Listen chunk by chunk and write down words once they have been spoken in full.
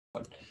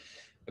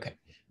Okay.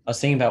 I was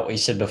thinking about what you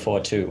said before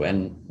too,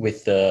 and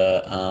with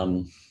the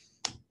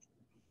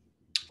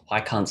why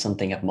can't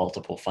something have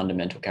multiple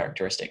fundamental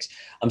characteristics?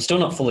 I'm still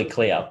not fully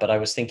clear, but I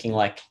was thinking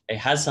like it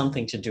has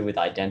something to do with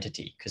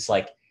identity. Because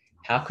like,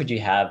 how could you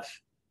have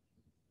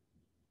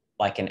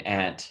like an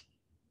ant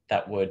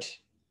that would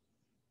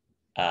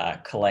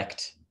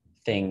collect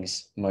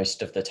things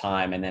most of the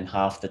time and then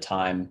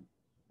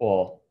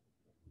or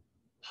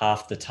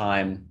half the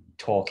time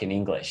talk in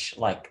English?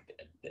 Like,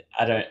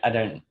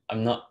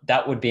 I'm not,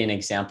 that would be an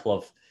example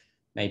of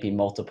maybe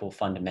multiple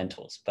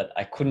fundamentals, but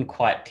I couldn't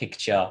quite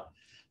picture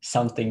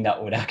something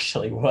that would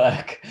actually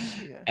work.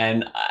 Yeah.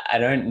 And I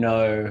don't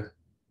know,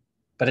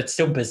 but it's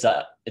still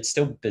bizarre. It's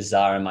still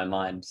bizarre in my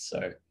mind. So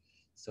it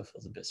still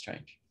feels a bit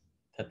strange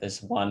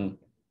that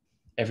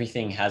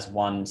everything has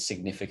one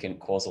significant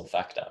causal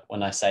factor.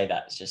 When I say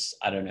that, it's just,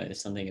 I don't know,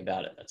 there's something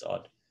about it that's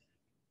odd.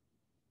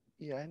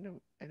 Yeah, I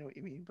know what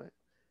you mean, but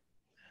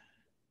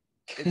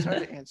it's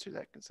hard to answer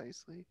that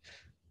concisely.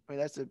 I mean,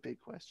 that's a big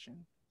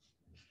question.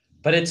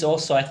 But it's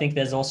also, I think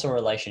there's also a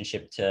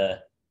relationship to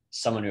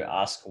someone who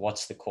asks,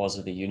 what's the cause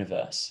of the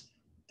universe?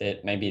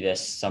 That maybe there's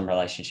some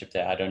relationship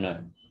there. I don't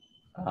know.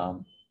 I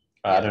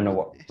Yeah, don't know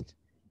well, what.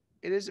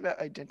 it is about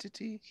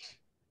identity,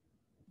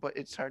 but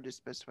it's hard to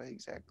specify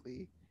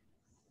exactly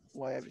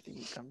why everything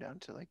would come down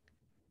to like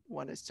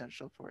one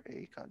essential for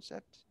a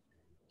concept.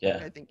 Yeah.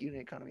 I think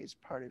unit economy is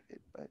part of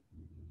it, but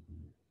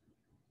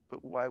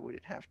why would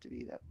it have to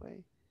be that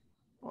way?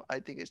 Well, I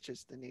think it's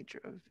just the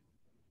nature of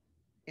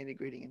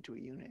integrating into a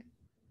unit.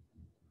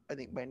 I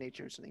think by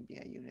nature of something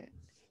being a unit,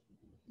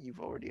 you've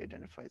already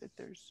identified that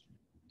there's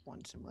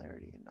one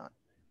similarity and not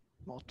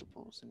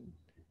multiples, and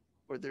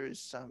or there is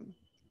some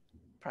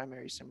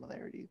primary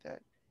similarity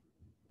that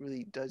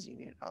really does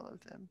unite all of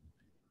them.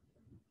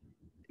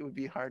 It would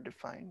be hard to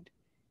find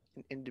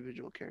an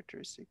individual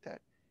characteristic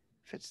that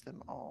fits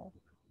them all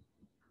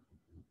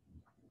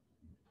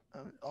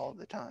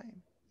the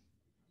time.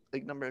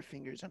 Like number of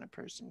fingers on a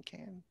person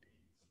can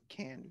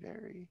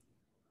vary,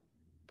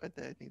 but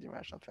I think the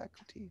rational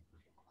faculty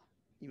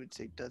you would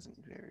say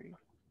doesn't vary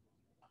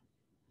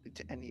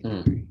to any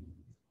Mm. degree.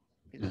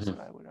 I mean, that's Mm-hmm.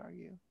 what I would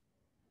argue.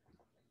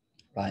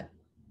 Right.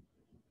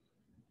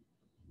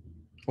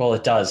 Well,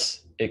 it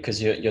does,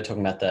 because you're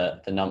talking about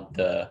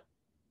the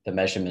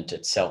measurement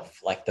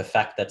itself. Like the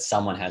fact that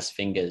someone has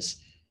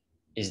fingers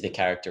is the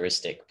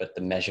characteristic, but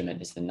the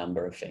measurement is the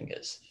number of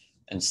fingers.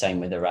 And same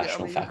with the Yeah, I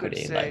rational mean, you could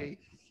faculty. Like, say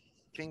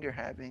finger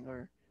having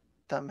or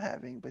thumb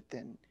having, but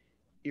then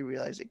you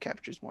realize it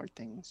captures more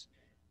things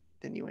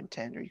than you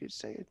intend, or you could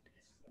say it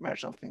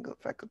rational finger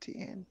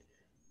faculty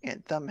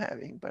and thumb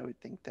having. But I would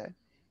think that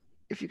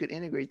if you could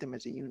integrate them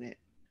as a unit,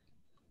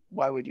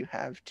 why would you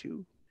have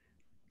two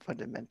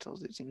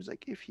fundamentals? It seems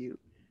like if you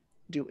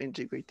do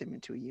integrate them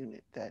into a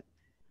unit, that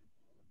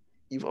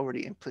you've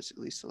already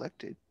implicitly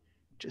selected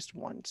just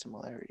one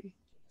similarity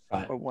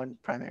right, or one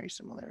primary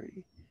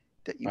similarity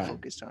that you right,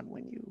 focused on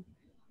when you,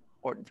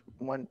 or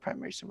one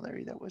primary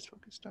similarity that was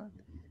focused on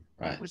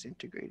when it right, was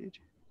integrated.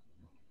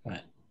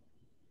 right.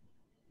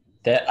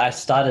 There, I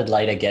started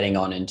later getting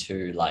on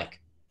into like,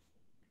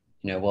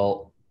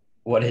 well,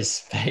 what is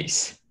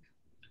space?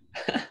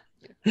 Yeah.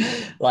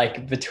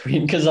 Like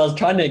between, because I was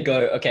trying to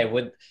go, okay,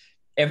 well,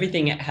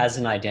 everything has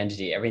an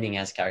identity, everything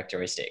has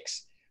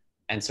characteristics.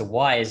 And so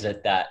why is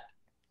it that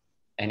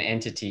an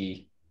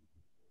entity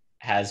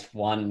has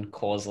one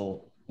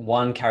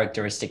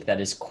characteristic that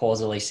is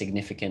causally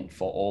significant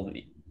for all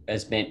the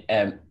as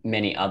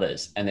many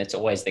others, and it's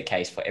always the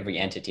case for every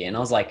entity? And I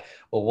was like,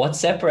 well, what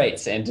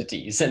separates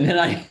entities? And then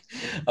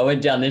I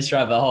went down this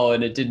rabbit hole,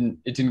 and it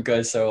didn't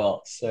go so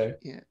well. So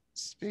Yeah.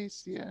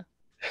 Space. Yeah.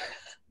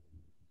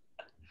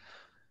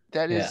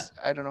 That yeah, is,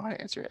 I don't know how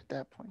to answer it at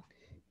that point.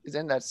 Because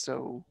then that's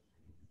so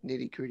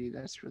nitty gritty.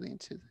 That's really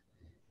into the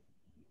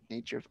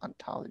nature of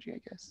ontology,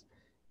 I guess.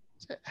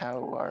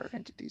 How are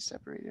entities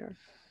separated? Or,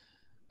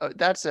 oh,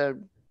 that's a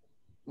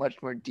much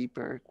more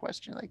deeper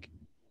question, like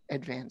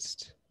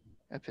advanced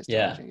yeah,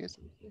 epistemology, I guess.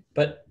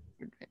 but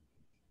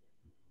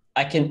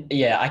I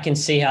can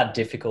see how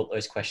difficult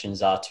those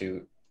questions are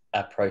to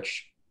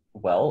approach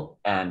well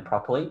and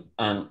properly.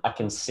 I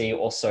can see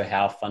also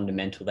how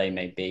fundamental they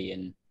may be,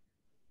 and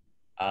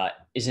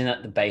isn't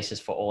that the basis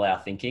for all our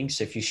thinking?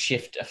 So if you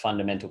shift a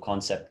fundamental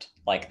concept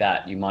like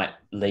that, you might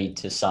lead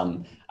to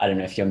some, I don't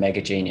know, if you're a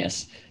mega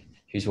genius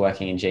who's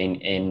working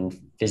in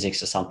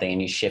physics or something,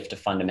 and you shift a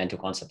fundamental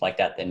concept like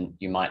that, then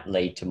you might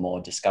lead to more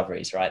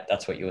discoveries, right?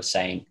 That's what you were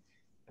saying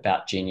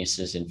about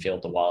geniuses in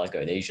field a while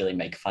ago. They usually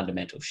make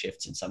fundamental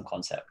shifts in some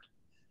concept.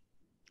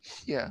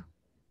 Yeah.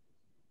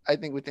 I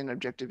think within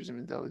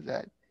objectivism, though,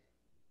 that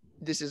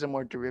this is a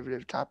more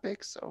derivative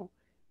topic. So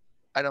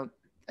I don't,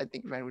 I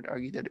think Rand would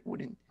argue that it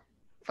wouldn't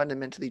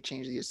fundamentally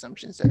change the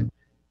assumptions that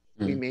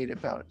we Mm, made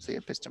about, say,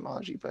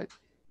 epistemology, but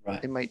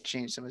right. it might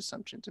change some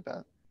assumptions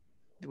about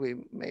the way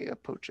we may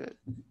approach a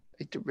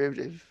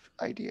derivative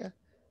idea.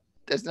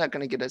 That's not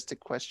going to get us to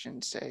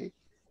question, say,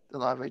 the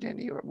law of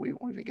identity, or we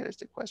won't even get us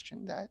to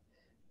question that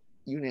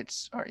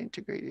units are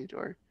integrated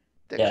or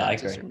that Yeah, I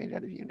concepts agree. are made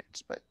out of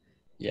units. But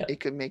Yeah.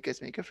 it could make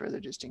us make a further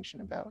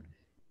distinction about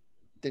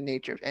the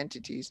nature of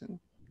entities and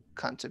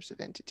concepts of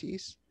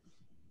entities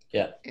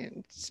Yeah.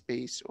 in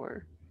space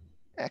or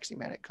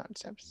axiomatic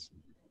concepts.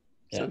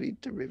 So Yeah. it'd be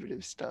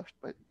derivative stuff,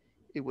 but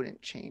it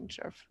wouldn't change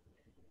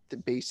the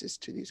basis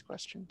to these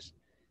questions.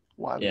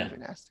 Why we Yeah.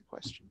 even ask the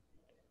question.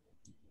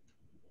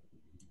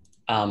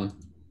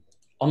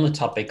 On the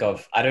topic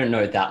of, I don't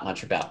know that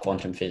much about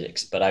quantum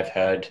physics, but I've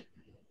heard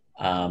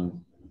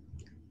um,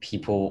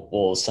 people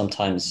will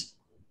sometimes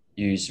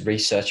use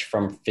research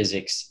from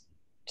physics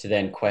to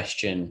then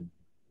question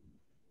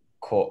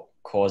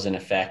cause and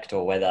effect,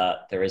 or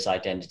whether there is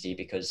identity,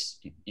 because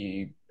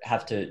you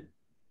have to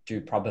do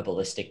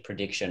probabilistic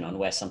prediction on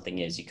where something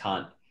is. You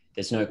can't,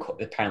 there's no,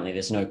 apparently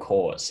there's no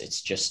cause.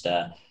 It's just,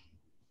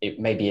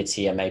 maybe it's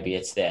here, maybe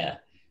it's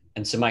there.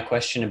 And so my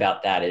question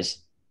about that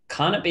is,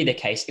 can't it be the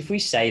case if we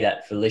say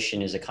that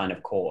volition is a kind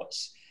of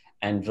cause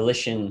and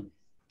volition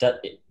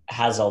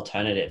has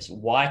alternatives?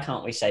 Why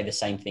can't we say the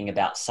same thing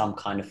about some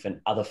kind of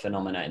other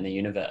phenomena in the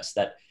universe,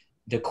 that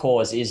the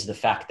cause is the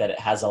fact that it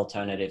has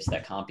alternatives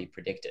that can't be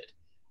predicted?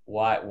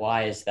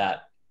 Why is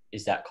that?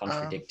 Is that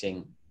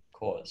contradicting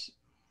cause?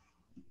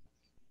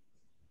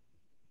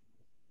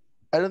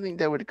 I don't think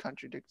that would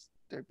contradict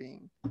there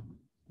being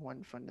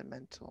one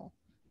fundamental.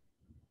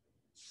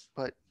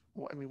 But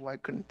I mean, why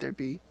couldn't there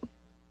be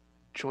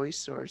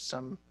choice or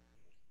some?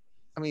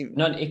 I mean,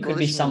 No, it could be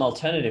volition some is,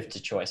 alternative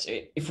to choice.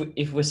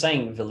 If we're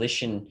saying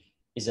volition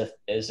is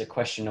a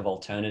question of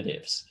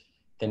alternatives,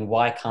 then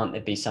why can't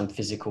there be some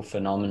physical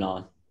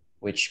phenomenon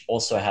which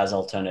also has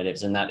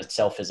alternatives, and that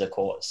itself is a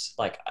cause?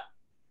 Like,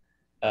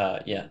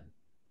 yeah,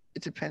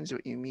 it depends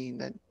what you mean.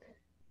 That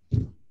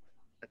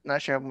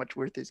not sure how much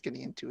worth is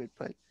getting into it,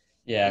 but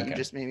yeah, you okay,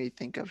 just made me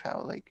think of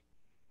how like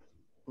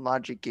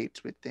logic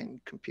gates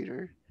within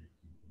computer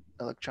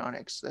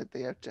electronics that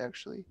they have to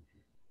actually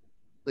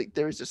like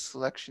there is a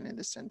selection in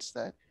the sense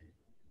that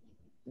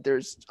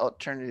there's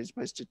alternatives,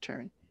 but it's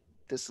determined.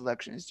 The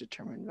selection is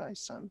determined by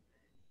some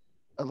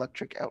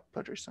electric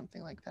output or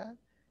something like that. I mean,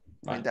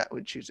 right, that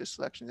would choose a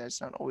selection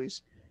that's not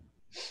always,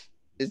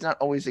 it's not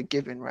always a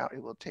given route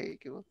it will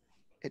take.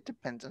 It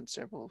depends on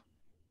several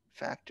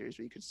factors.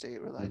 We could say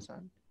it relies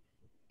on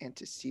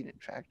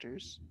antecedent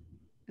factors,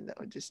 and that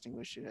would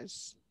distinguish it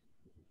as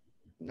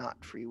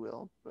not free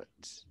will. But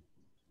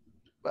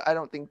I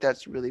don't think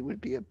that's really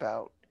would be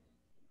about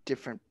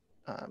different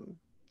um,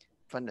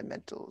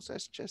 fundamentals.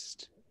 That's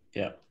just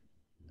yeah,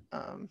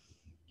 um,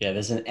 yeah.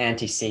 There's an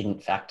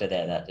antecedent factor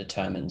there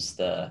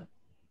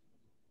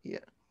yeah,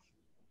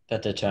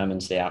 that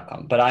determines the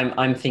outcome. But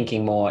I'm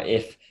thinking more,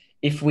 if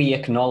we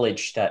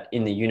acknowledge that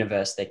in the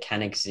universe there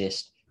can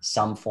exist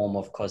some form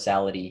of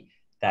causality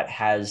that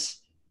has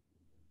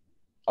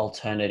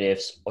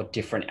alternatives or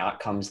different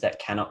outcomes that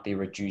cannot be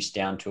reduced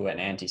down to an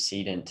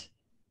antecedent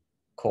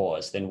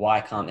cause, then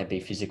why can't there be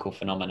physical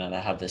phenomena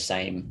that have the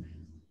same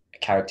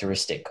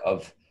characteristic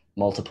of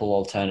multiple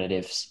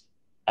alternatives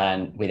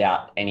and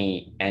without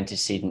any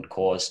antecedent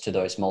cause to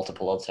those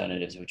multiple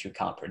alternatives, which we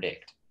can't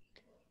predict?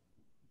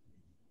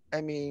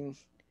 I mean,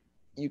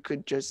 you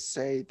could just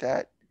say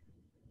that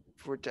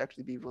for it to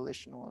actually be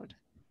volitional,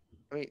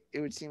 I mean, it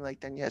would seem like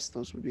then yes,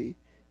 those would be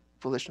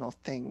volitional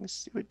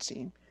things. It would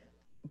seem,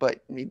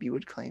 but maybe you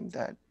would claim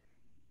that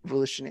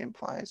volition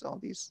implies all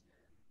these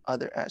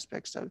other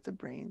aspects of the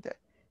brain that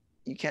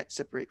you can't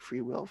separate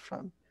free will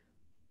from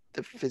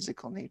the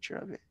physical nature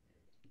of it.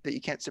 That you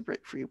can't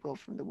separate free will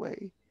from the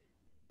way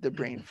the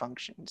brain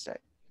functions.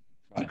 That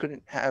you Right.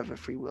 couldn't have a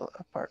free will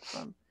apart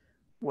from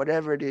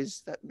whatever it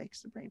is that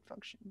makes the brain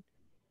function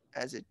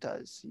as it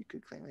does. You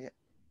could claim that,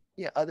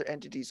 yeah, other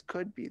entities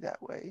could be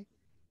that way,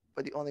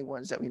 but the only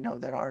ones that we know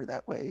that are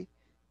that way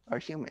are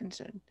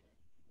humans. And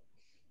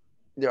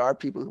there are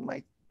people who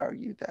might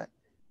argue that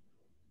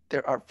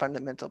there are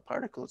fundamental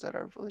particles that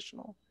are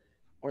volitional,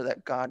 or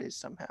that God is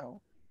somehow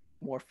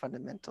more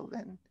fundamental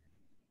than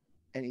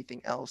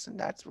anything else, and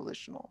that's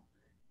volitional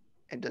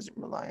and doesn't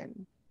rely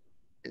on.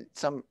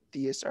 Some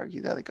theists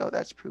argue that, like, oh,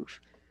 that's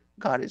proof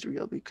God is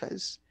real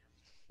because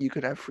you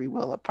could have free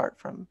will apart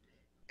from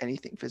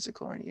anything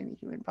physical or any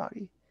human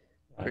body.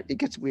 Or Right. it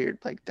gets weird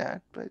like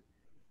that, but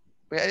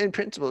in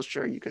principle,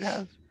 sure, you could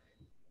have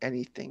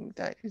anything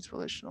that is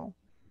volitional,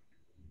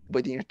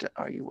 but you have to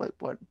argue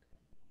what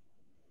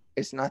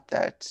it's not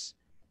that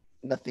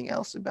nothing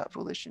else about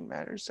volition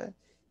matters. That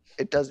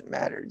it doesn't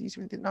matter. These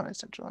are the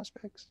non-essential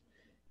aspects.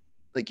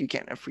 Like you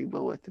can't have free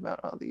will with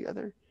about all the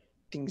other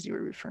things you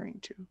were referring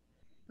to,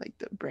 like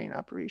the brain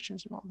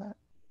operations and all that.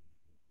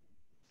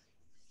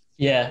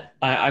 Yeah,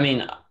 I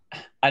mean,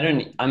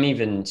 I'm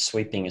even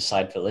sweeping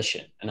aside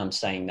volition, and I'm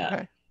saying that,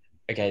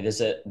 Okay.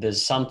 okay,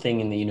 there's something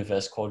in the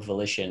universe called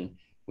volition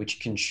which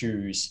can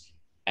choose,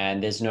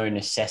 and there's no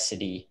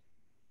necessity.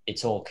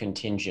 It's all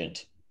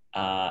contingent.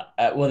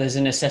 Well, there's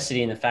a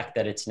necessity in the fact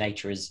that its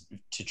nature is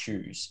to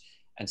choose,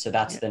 and so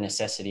that's Yeah. the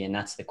necessity and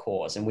that's the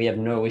cause, and we have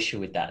no issue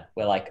with that.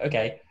 We're like,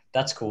 okay,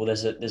 that's cool.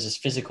 There's this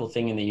physical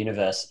thing in the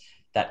universe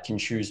that can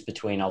choose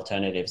between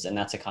alternatives, and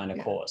that's a kind of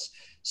Yeah. cause.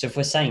 So if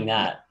we're saying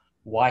Yeah. that,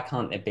 why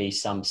can't there be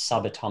some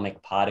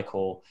subatomic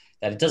particle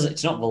that it doesn't,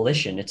 it's not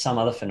volition, it's some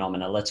other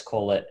phenomena. Uh, let's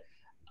call it,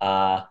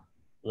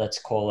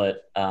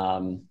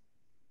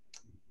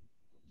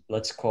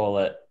 let's call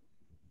it,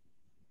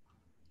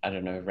 I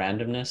don't know,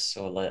 randomness,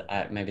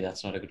 or maybe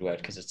that's not a good word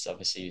because it's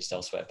obviously used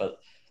elsewhere, but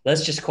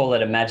let's just call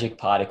it a magic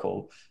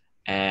particle.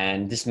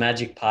 And this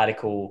magic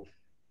particle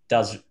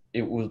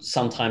it will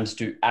sometimes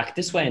do act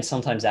this way and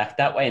sometimes act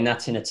that way. And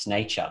that's in its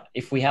nature.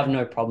 If we have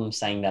no problem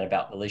saying that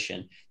about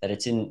volition, that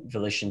it's in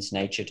volition's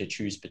nature to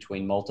choose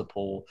between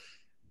multiple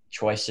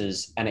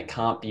choices, and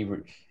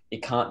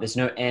there's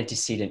no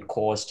antecedent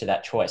cause to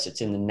that choice.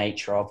 It's in the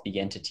nature of the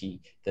entity,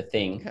 the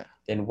thing. Yeah.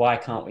 Then why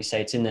can't we say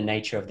it's in the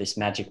nature of this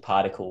magic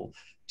particle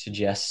to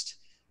just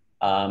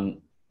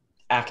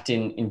act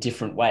in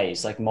different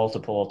ways, like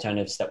multiple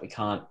alternatives that we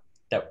can't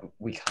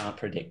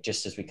predict,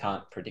 just as we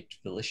can't predict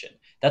volition.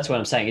 That's what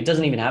I'm saying. It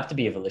doesn't even have to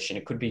be a volition.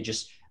 It could be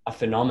just a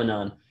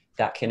phenomenon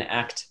that can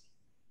act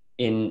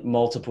in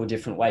multiple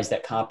different ways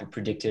that can't be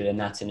predicted, and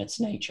that's in its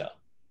nature.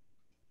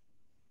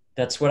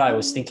 That's what I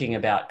was thinking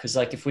about, because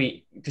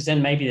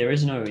then maybe there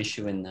is no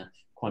issue in the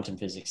quantum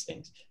physics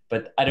things,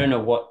 but I don't know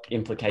what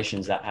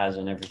implications that has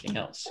on everything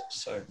else.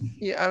 So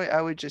yeah,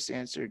 I would just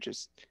answer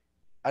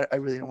I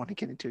really don't want to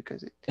get into it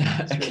because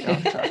it's really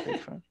off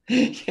topic from.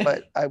 Yeah.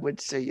 But I would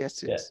say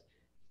yes, Yeah.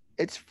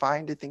 it's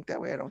fine to think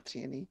that way. I don't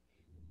see any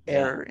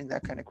error in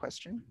that kind of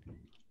question.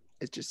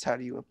 It's just how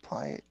do you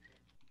apply it?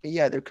 But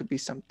yeah, there could be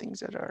some things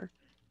that are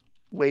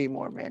way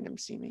more random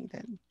seeming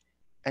than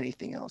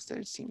anything else that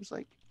it seems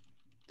like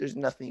there's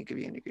nothing it could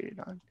be integrated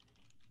on.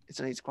 It's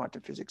only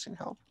quantum physics and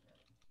help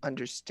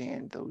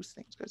understand those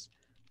things, because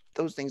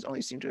those things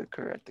only seem to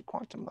occur at the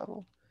quantum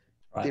level.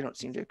 Right. They don't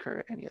seem to occur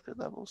at any other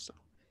level. So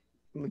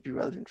it might be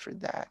relevant for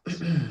that.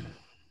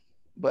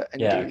 But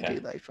in day-to-day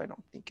life, I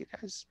don't think it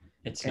has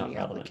any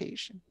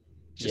application.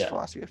 It's just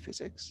philosophy of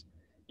physics.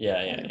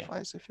 Yeah. Only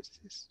applies to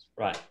physicists.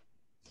 Right.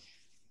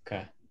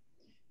 Okay.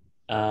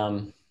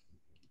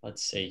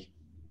 Let's see.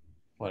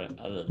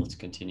 Let's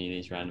continue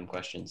these random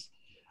questions.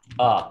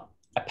 A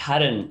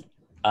pattern.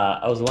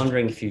 I was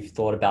wondering if you've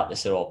thought about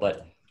this at all,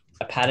 but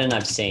a pattern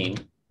I've seen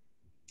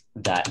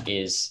that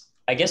is,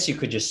 I guess you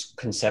could just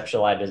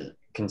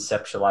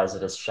conceptualize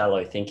it as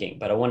shallow thinking,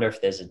 but I wonder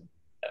if there's a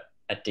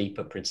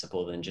deeper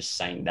principle than just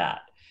saying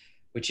that,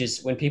 which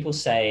is when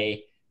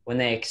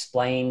they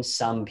explain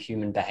some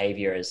human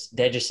behavior as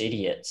they're just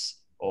idiots,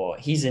 or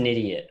he's an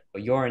idiot, or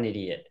you're an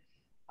idiot.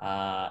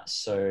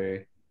 So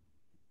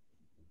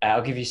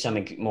I'll give you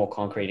some more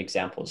concrete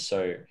examples.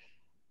 So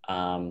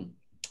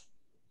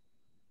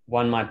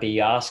one might be,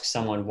 you ask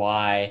someone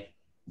why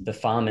the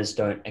farmers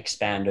don't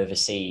expand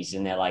overseas,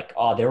 and they're like,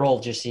 oh, they're all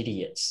just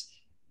idiots.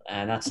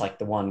 And that's like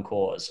the one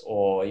cause.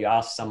 Or you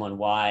ask someone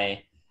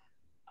why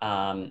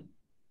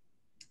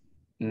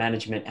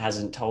management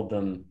hasn't told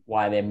them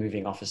why they're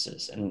moving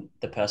offices, and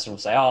the person will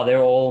say, oh,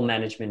 they're all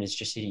management is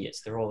just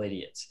idiots. They're all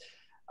idiots.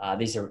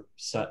 These are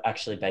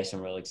actually based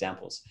on real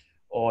examples.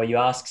 Or you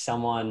ask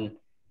someone,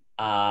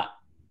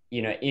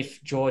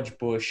 if George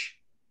Bush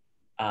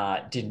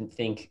didn't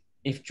think,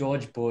 if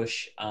George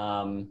Bush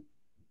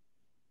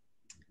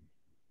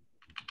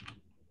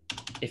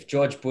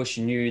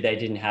knew they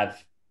didn't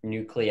have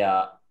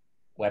nuclear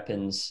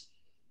weapons,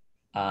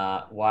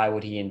 why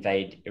would he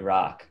invade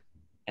Iraq?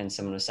 And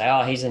someone will say,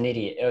 oh, he's an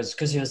idiot. It was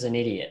because he was an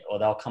idiot. Or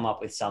they'll come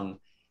up with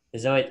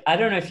there's always, I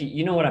don't know if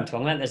you know what I'm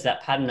talking about. There's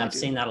that pattern. I've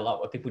seen that a lot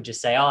where people just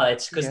say, oh,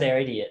 it's because they're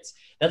idiots.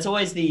 That's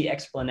always the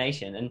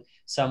explanation. And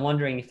so I'm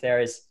wondering if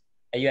are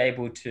you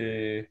able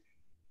to,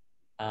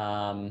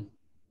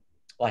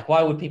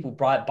 why would people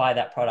buy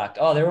that product?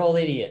 Oh, they're all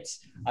idiots.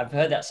 I've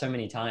heard that so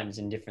many times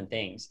in different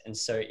things. And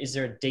so is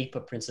there a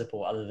deeper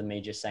principle other than me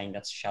just saying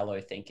that's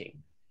shallow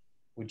thinking?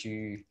 Would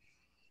you,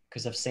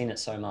 because I've seen it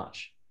so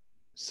much.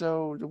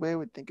 So the way I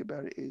would think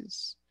about it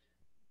is,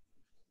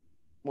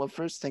 well,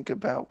 first think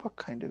about what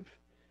kind of,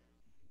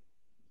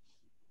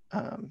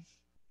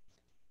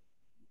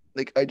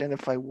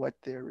 identify what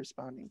they're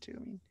responding to. I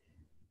mean,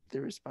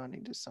 they're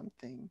responding to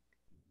something.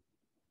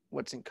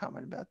 What's in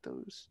common about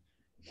those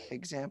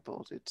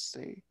examples? It's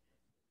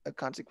a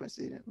consequence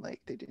they didn't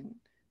like. They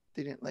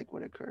didn't like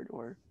what occurred,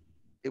 or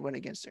it went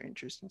against their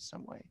interest in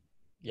some way.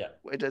 Yeah.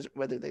 It does,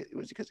 whether it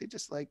was because they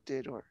disliked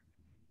it or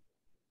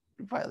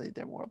violated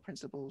their moral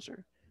principles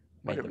or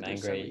whatever. Made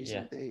them angry.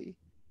 Yeah.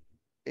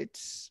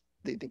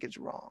 They think it's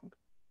wrong.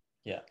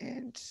 Yeah.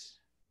 And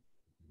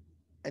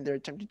they're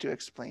attempting to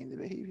explain the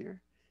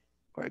behavior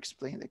or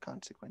explain the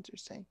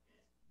consequences, saying,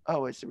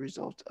 oh, it's a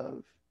result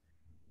of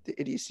the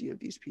idiocy of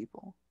these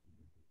people.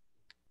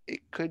 It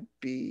could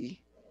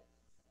be,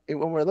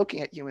 when we're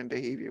looking at human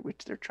behavior,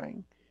 which they're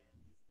trying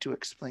to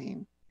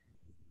explain,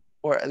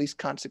 or at least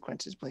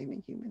consequences,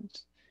 blaming human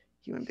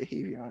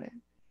behavior on it,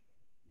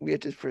 we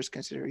have to first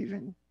consider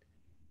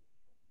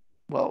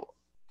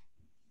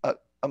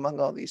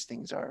among all these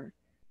things, are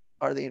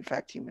they in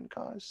fact human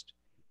caused?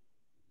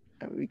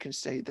 And we can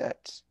say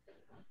that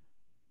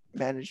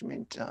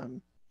management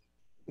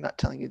not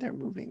telling you they're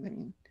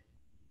moving,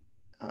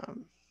 I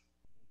mean,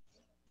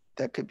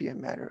 that could be a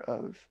matter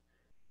of,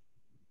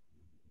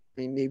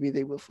 maybe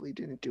they willfully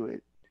didn't do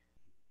it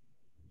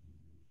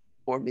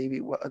Or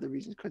maybe what other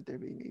reasons could there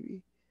be?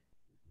 Maybe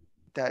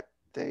that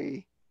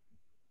they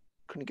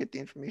couldn't get the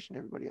information to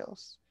everybody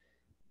else,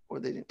 or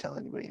they didn't tell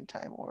anybody in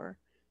time, or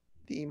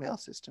the email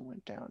system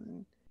went down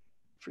and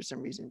for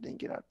some reason didn't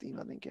get out, the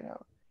email didn't get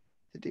out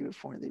the day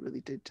before and they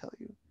really did tell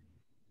you.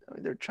 I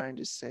mean, they're trying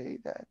to say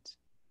that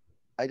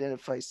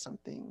identifies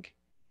something,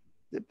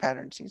 the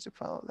pattern seems to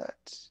follow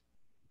that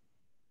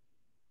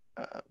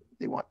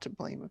they want to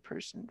blame a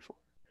person for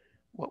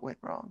what went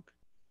wrong.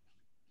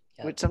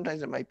 Yeah. Which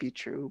sometimes it might be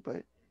true,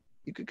 but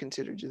you could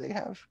consider, do they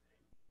have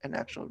an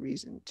actual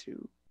reason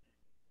to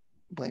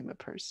blame a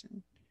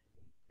person?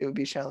 It would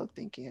be shallow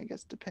thinking, I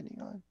guess, depending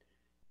on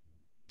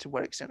to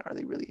what extent are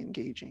they really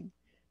engaging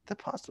the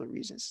possible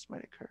reasons this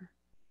might occur.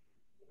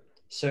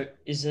 So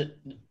is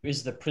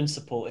the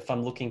principle, if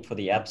I'm looking for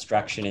the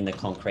abstraction in the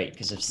concrete,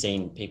 because I've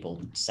seen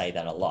people say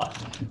that a lot,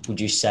 would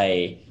you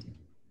say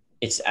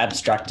it's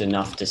abstract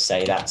enough to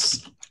say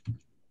that's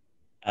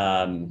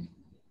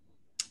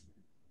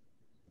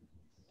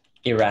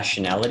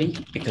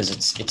irrationality? Because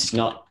it's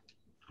not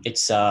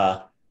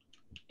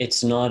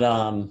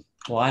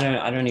well,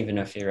 I don't even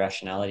know if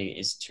irrationality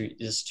is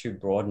too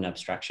broad an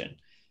abstraction.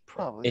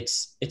 Probably.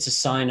 It's a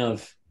sign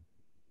of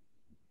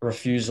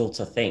refusal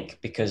to think,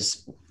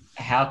 because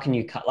how can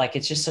you like,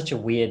 it's just such a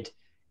weird,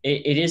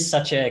 it is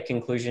such a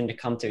conclusion to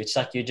come to. It's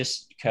like you're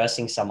just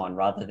cursing someone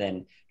rather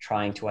than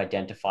trying to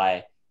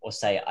identify or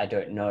say, I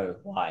don't know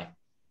why.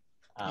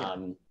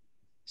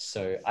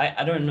 So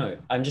I don't know.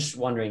 I'm just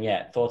wondering,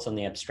 thoughts on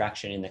the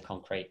abstraction in the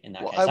concrete in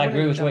that case. I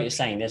agree with what you're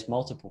saying. There's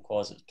multiple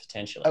causes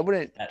potentially. I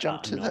wouldn't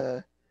jump to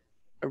the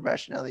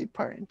irrationality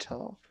part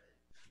until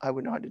I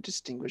would know how to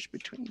distinguish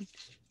between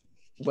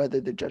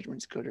whether the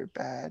judgment's good or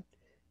bad,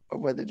 or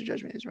whether the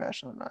judgment is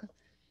rational or not.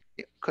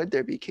 Could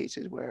there be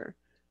cases where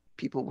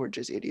people were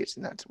just idiots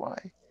and that's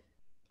why?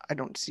 I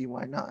don't see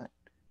why not.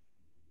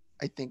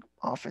 I think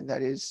often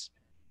that is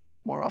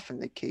more often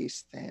the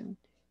case than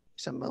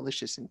some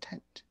malicious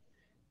intent.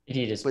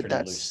 Idiot is pretty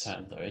loose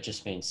term though. It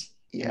just means,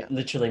 it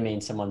literally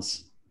means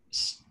someone's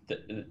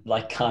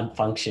like can't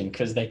function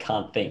because they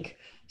can't think.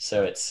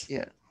 So it's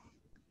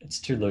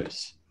too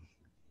loose.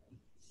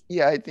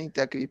 Yeah, I think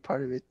that could be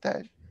part of it,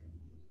 that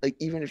like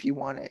even if you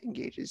want to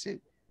engage, is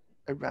it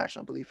a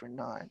rational belief or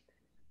not?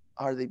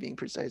 Are they being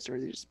precise, or are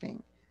they just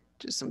being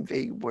just some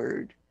vague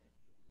word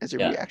as a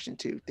reaction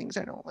to things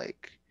I don't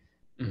like?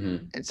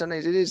 Mm-hmm. And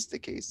sometimes it is the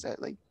case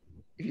that, like,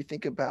 if you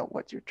think about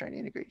what you're trying to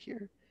integrate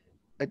here,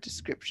 a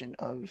description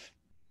of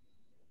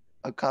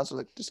a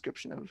causal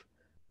description of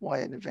why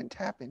an event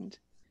happened,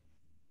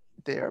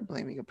 they are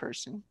blaming a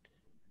person,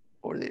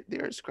 or they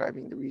are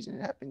ascribing the reason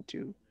it happened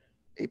to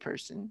a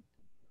person,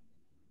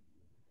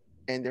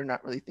 and they're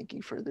not really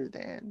thinking further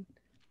than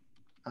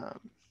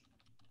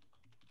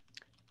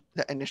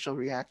the initial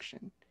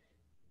reaction,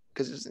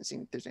 because it doesn't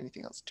seem there's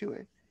anything else to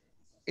it.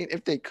 And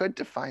if they could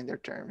define their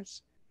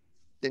terms,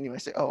 then you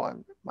might say,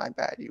 "Oh, my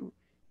bad. You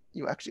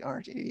actually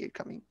aren't an idiot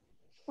coming,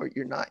 or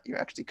you're not. You're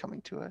actually coming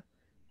to a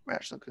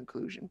rational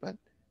conclusion." But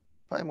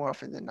probably more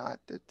often than not,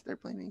 that they're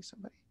blaming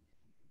somebody.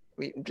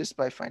 I mean, just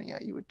by finding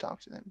out, you would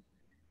talk to them.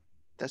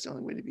 That's the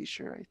only way to be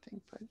sure, I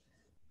think.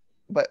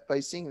 But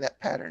by seeing that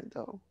pattern,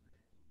 though,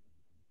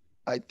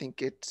 I think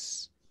you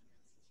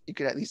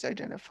could at least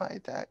identify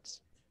that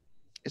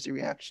as a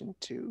reaction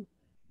to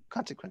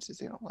consequences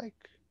they don't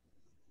like,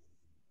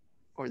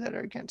 or that are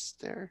against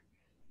their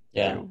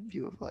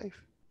view of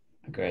life.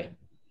 Agree.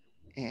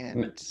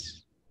 And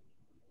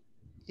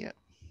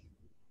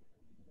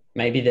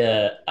maybe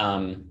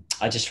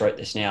I just wrote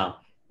this now.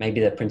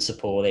 Maybe the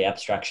principle or the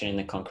abstraction in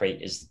the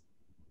concrete is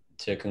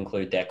to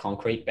conclude they're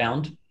concrete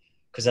bound,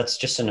 because that's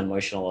just an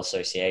emotional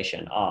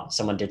association.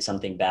 Someone did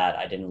something bad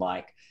I didn't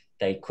like.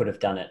 They could have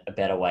done it a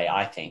better way,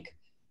 I think.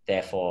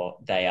 Therefore,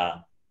 they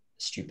are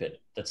stupid.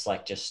 That's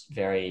like just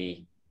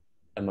very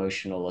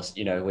emotional.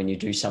 When you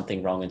do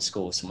something wrong in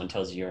school, someone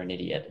tells you you're an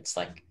idiot. It's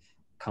like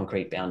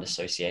concrete bound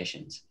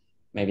associations.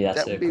 Maybe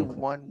that would be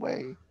one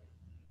way. I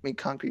mean,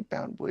 concrete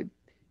bound would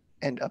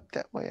end up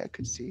that way, I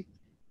could see.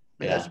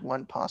 That's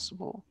one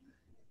possible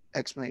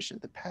explanation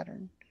of the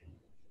pattern.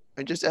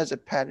 And just as a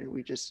pattern,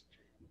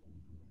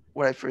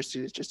 what I first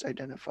do is just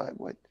identify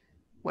what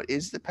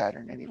is the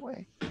pattern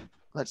anyway.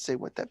 Let's say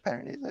what that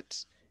pattern is.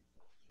 Let's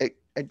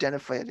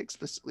identify it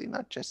explicitly,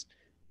 not just,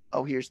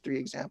 oh, here's 3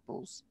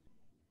 examples.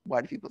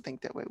 Why do people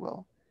think that way?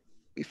 Well,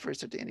 we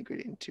first have to integrate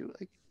it into,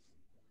 like,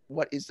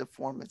 what is the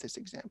form of this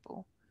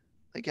example?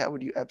 Like, how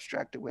would you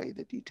abstract away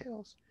the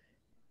details?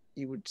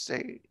 You would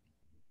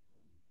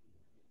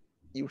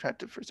have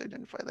to first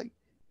identify, like,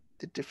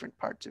 the different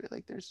parts of it.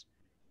 Like, there's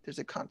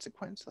a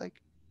consequence.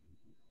 Like,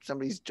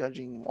 somebody's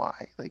judging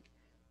why. Like,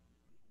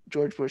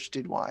 George Bush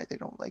did why. They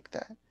don't like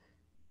that.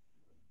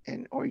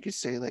 Or you could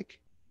say, like,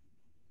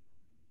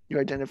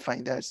 you're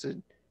identifying that as a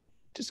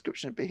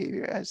description of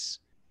behavior as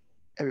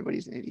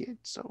everybody's an idiot.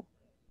 So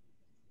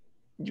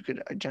you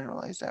could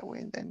generalize that way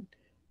and then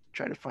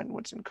try to find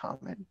what's in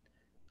common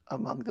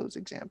among those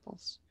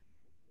examples.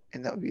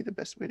 And that would be the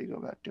best way to go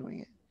about doing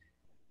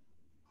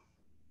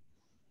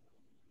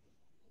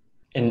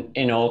it.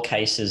 In all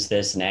cases,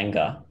 there's an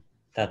anger.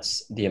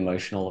 That's the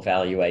emotional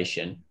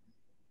evaluation.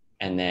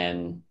 And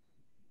then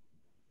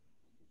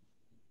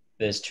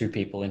there's two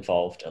people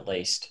involved at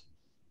least.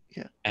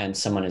 Yeah. And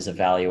someone is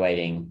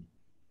evaluating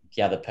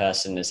the other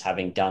person as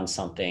having done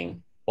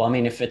something. Well, I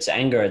mean, if it's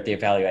anger, the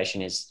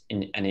evaluation is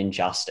an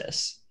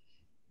injustice.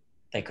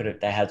 They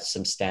had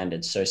some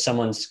standards. So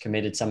someone's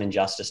committed some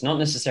injustice, not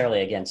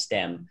necessarily against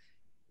them,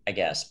 I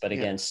guess, but Yeah.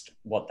 against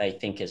what they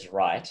think is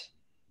right,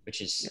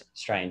 which Yeah. is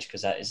strange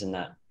because that isn't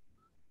that.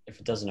 If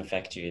it doesn't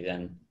affect you,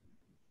 then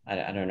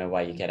I don't know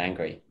why you get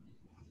angry.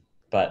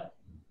 But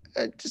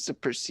Just a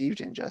perceived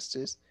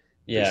injustice.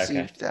 yeah,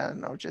 okay, Perceived, I don't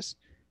know, just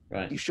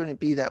right, you shouldn't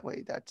be that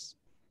way. That's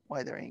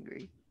why they're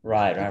angry.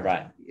 right, right, People right.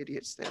 shouldn't be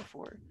idiots,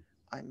 therefore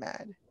I'm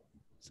mad.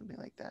 Something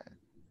like that.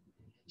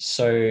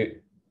 So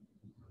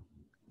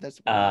That's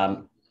one way.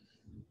 um,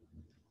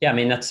 yeah, I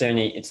mean that's the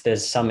only. It's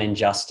there's some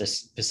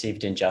injustice,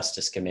 perceived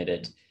injustice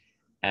committed,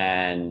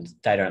 and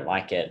they don't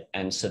like it,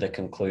 and so the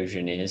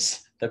conclusion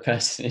is the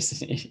person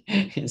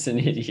is an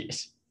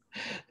idiot.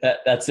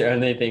 That's the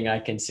only thing I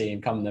can see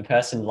in common. The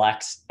person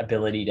lacks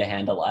ability to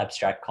handle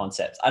abstract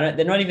concepts. I don't.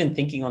 They're not even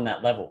thinking on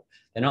that level.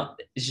 They're not.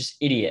 It's just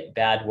idiot.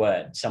 Bad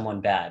word.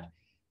 Someone bad.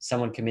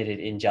 Someone committed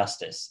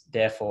injustice.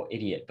 Therefore,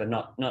 idiot. But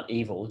not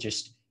evil.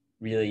 Just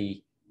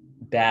really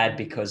bad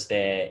because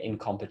they're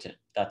incompetent.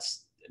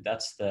 That's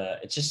the.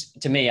 It's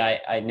just to me.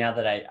 I now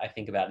that I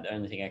think about it, the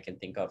only thing I can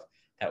think of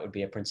that would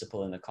be a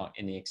principle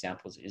in the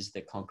examples is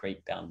the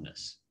concrete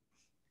boundness.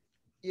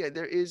 Yeah,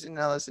 there is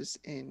analysis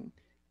in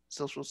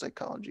social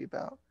psychology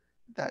about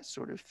that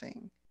sort of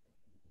thing.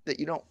 That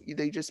you don't,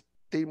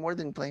 they more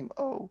than blame,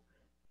 oh,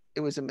 it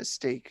was a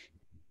mistake.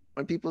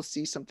 When people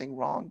see something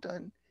wrong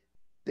done,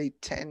 they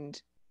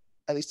tend,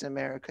 at least in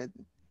America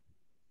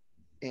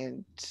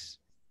and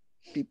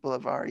people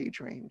of our age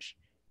range,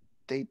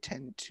 they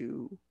tend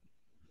to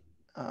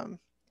um,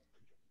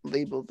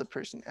 label the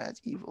person as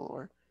evil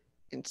or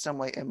in some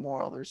way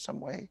immoral or some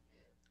way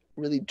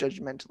really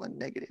judgmental and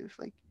negative.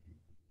 Like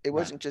it Right.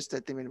 wasn't just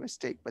that they made a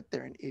mistake, but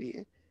they're an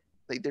idiot.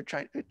 Like they're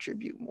trying to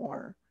attribute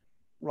more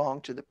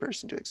wrong to the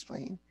person to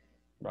explain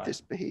Right.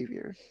 this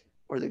behavior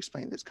or to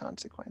explain this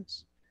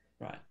consequence.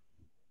 Right.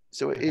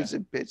 So it Okay. is a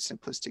bit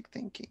simplistic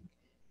thinking.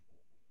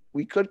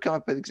 We could come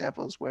up with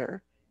examples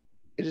where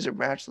it is a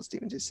rational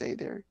statement to say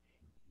they're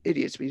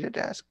idiots. We had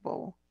to ask,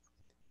 well,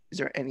 is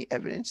there any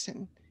evidence?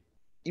 And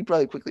you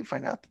probably quickly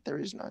find out that there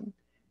is none.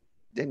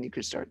 Then you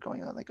could start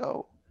going on like,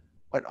 oh,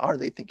 what are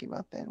they thinking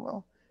about then?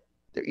 Well,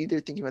 they're either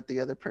thinking about the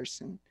other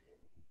person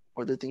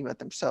or they're thinking about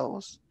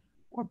themselves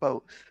or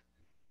both.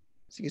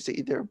 So you can say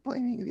either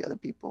blaming the other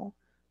people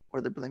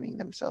or they're blaming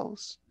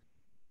themselves,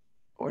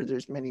 or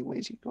there's many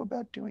ways you go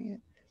about doing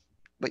it.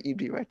 But you'd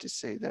be right to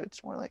say that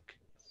it's more like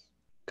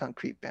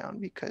concrete bound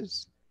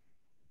because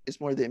it's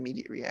more the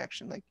immediate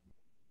reaction, like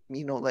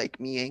me no like,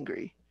 me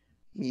angry,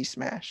 me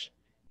smash.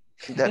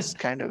 That's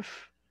kind of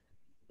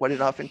what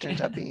it often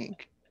turns out being.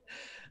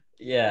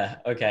 Yeah.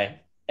 Okay.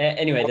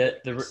 Anyway, Or the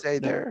you could say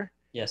the they're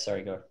yeah.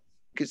 Sorry. Go.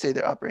 you could say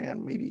they're operating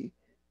on maybe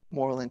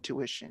moral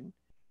intuition,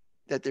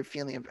 that their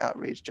feeling of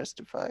outrage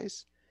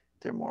justifies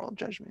their moral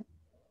judgment.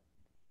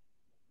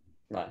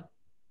 Right.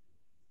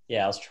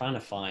 Yeah. I was trying to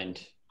find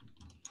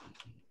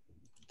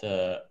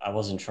the. I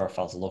wasn't sure if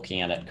I was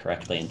looking at it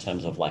correctly in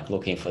terms of like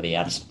looking for the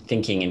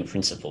thinking in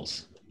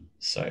principles.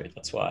 So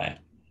that's why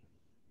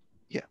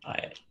Yeah.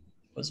 I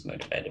was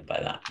motivated by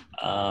that.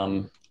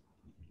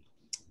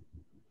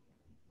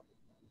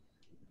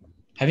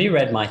 Have you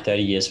read My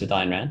 30 Years with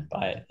Ayn Rand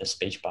by the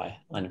speech by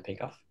Leonard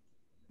Peikoff?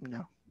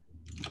 No,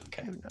 I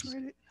Okay. have not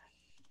read it.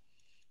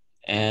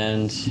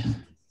 And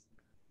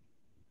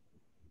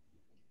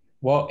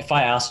well, if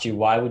I asked you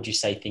why would you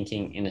say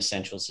thinking in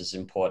essentials is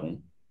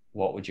important,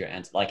 what would your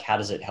answer? Like, how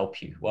does it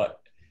help you? What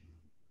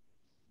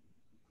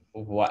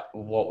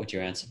would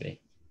your answer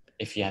be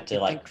if you had I to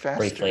like think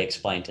briefly faster.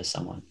 explain to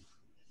someone?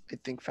 I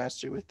think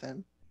faster with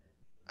them.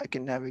 I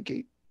can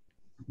navigate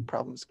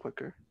problems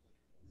quicker.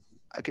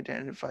 I could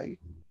identify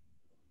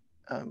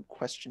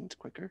questions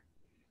quicker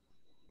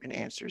and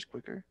answers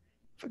quicker.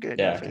 If I could Yeah.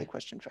 identify the Okay.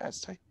 question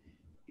fast, I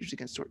usually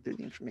can sort through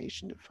the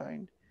information to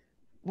find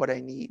what I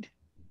need. It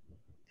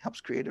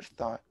helps creative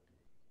thought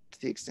to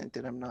the extent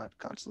that I'm not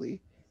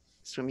constantly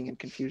swimming in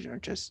confusion or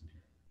just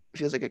it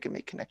feels like I can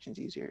make connections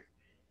easier.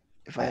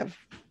 If I Right. have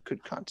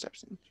good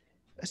concepts and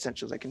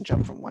essentials, I can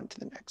jump from one to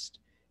the next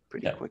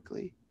pretty Yep.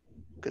 quickly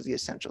because the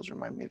essentials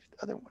remind me of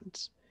the other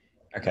ones.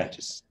 And I Okay.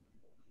 just,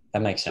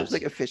 That makes so it's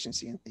like sense.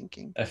 efficiency in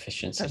thinking. That's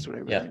Efficiency. what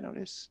I really Yep.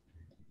 notice.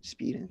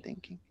 Speed in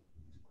thinking.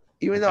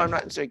 Even though Okay. I'm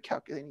not necessarily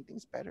calculating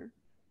things better.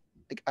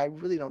 Like I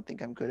really don't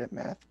think I'm good at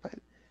math, but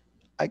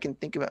I can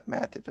think about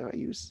math if I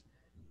use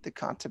the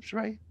concepts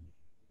right,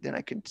 then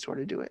I could sort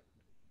of do it.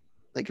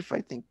 Like if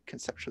I think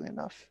conceptually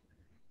enough,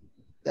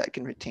 that I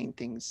can retain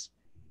things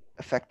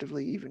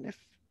effectively, even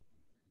if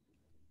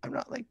I'm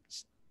not like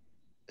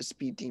a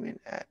speed demon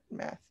at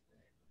math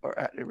or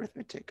at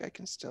arithmetic, I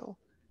can still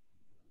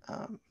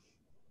um,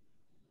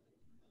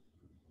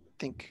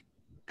 think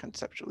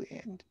conceptually,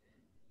 and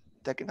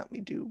that can help me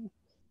do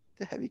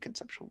the heavy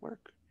conceptual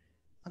work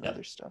on other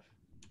Yep. stuff.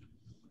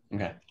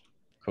 Okay.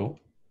 Cool.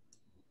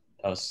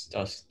 That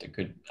was a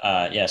good.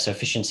 Yeah. So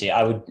efficiency.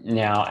 I would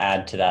now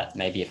add to that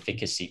maybe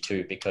efficacy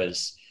too,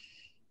 because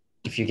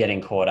if you're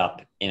getting caught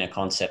up in a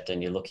concept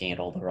and you're looking at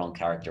all the wrong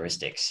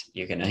characteristics,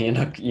 you're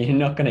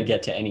not gonna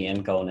get to any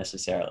end goal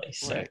necessarily.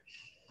 So Right.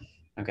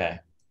 okay.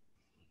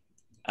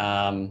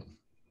 Um,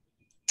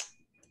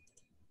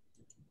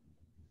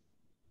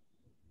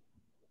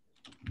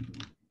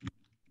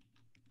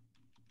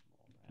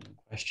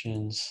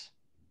 questions.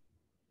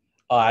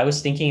 Oh, I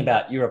was thinking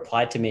about, you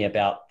replied to me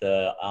about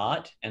the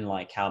art and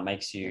like how it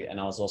makes Yeah. you, and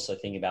I was also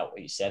thinking about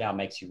what you said, how it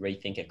makes you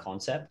rethink a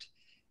concept.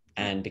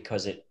 Yeah. And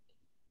because it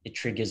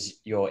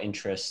triggers your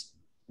interest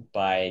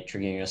by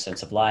triggering your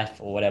sense of life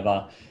or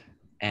whatever,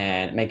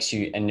 and it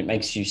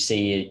makes you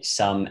see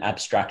some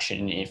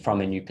abstraction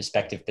from a new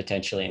perspective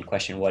potentially, and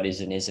question what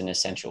is and isn't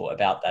essential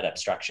about that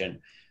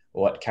abstraction,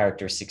 what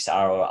characteristics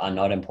are or are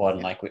not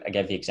important. Yeah. Like I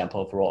gave the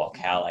example of rock,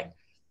 how like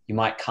you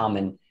might come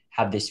and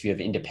have this view of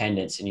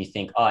independence and you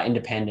think, oh,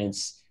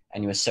 independence,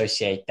 and you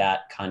associate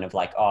that kind of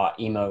like, oh,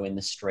 emo in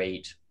the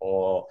street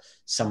or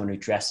someone who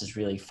dresses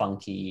really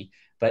funky.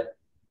 But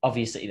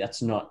obviously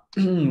that's not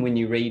when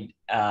you read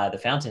the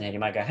Fountainhead, you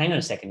might go, hang on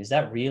a second, is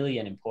that really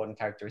an important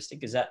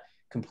characteristic? Is that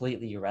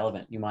completely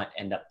irrelevant? You might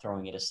end up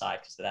throwing it aside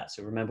because of that.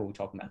 So remember, we're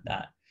talking about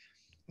that.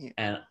 Yeah.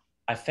 And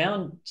I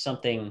found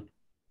something,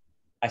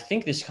 I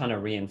think this kind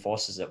of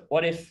reinforces it.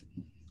 What if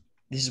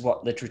this is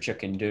what literature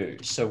can do?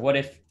 So what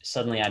if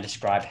suddenly I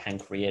describe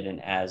Hank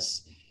Rearden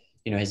as,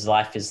 his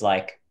life is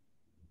like,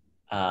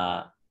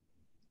 or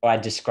I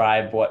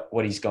describe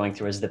what he's going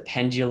through as the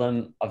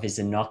pendulum of his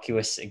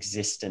innocuous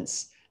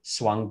existence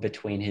swung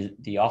between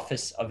the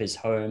office of his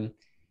home,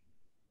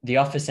 the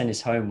office and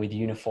his home with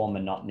uniform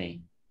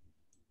monotony.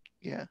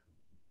 Yeah.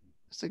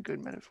 That's a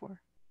good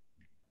metaphor.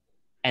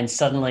 And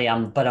suddenly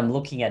I'm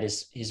looking at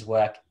his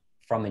work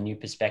from a new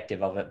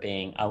perspective of it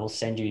being, I'll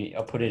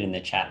put it in the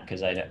chat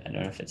because I don't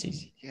know if it's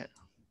easy. Yeah.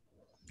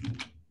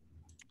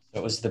 So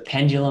it was the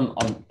pendulum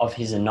of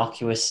his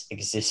innocuous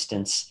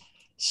existence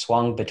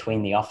swung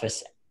between the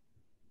office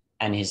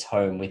and his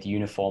home with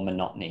uniform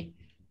monotony.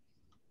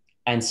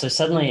 And so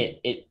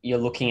suddenly you're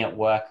looking at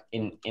work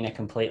in a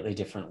completely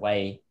different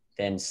way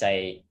than,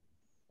 say,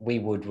 we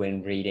would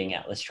when reading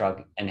Atlas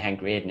Shrugged and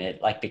Hank Rearden.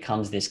 It like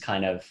becomes this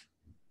kind of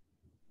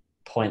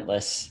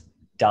pointless,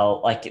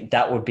 dull, like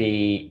that would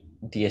be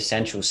the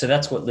essential. So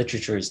that's what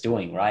literature is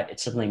doing, right?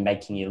 It's suddenly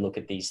making you look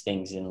at these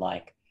things in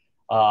like,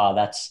 oh,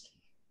 that's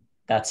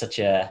such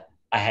a,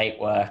 I hate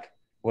work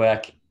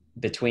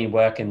between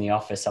work and the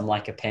office. I'm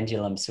like a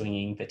pendulum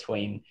swinging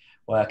between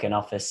work and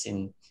office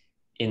in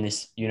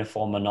this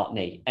uniform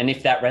monotony. And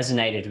if that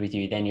resonated with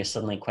you, then you're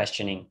suddenly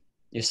questioning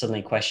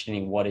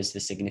what is the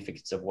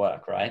significance of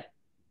work, right?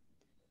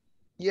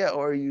 Yeah.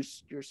 Or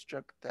you're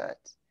struck that.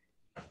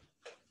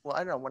 Well, I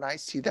don't know. When I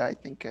see that, I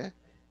think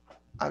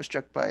I'm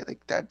struck by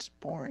like that's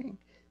boring.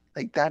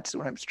 Like that's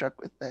what I'm struck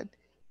with. That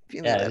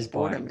feeling Yeah, it is that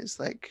boredom boring. is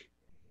like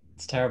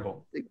It's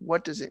terrible.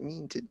 what does it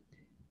mean to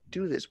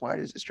do this? Why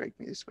does it strike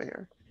me this way?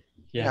 Or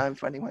Yeah. now I'm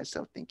finding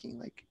myself thinking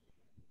like,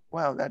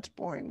 wow, that's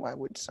boring. Why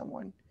would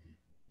someone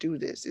do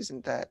this?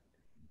 Isn't that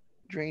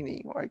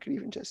draining? Or I could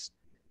even just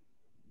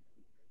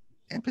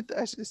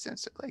empathize to the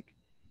sense that like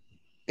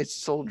it's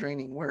soul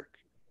draining work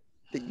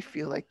that you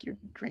feel like you're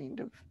drained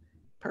of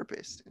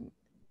purpose. And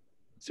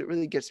so it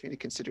really gets me to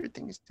consider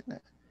things in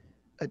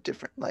a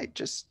different light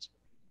just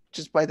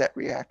by that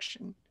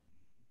reaction.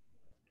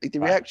 Like the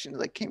Right. reaction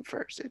like came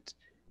first. It's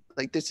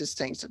like this is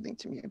saying something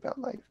to me about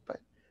life. But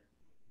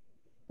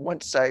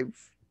once I'm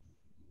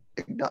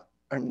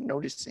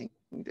noticing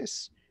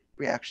this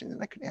reaction, then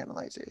I could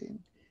analyze it in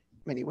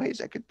many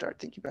ways. I could start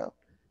thinking about,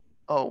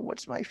 oh,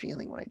 what's my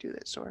feeling when I do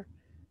this? Or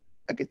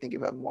I could think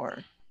about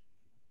more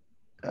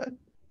uh,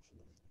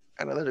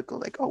 analytical,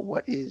 like, oh,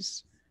 what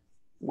is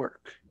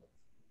work?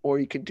 Or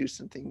you could do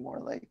something more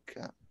like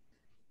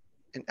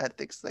in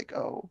ethics, like,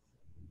 oh,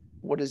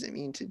 what does it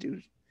mean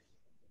to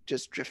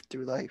just drift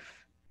through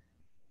life?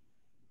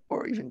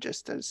 Or even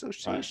just that Right.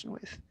 association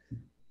with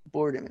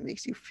boredom. It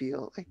makes you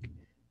feel like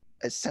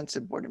a sense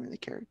of boredom in the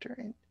character,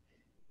 and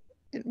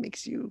it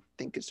makes you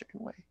think a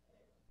certain way.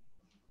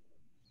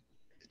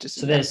 It's just a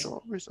So there's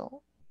natural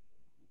result.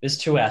 there's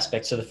two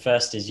aspects. So the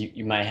first is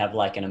you may have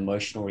like an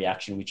emotional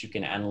reaction which you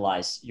can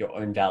analyze your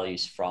own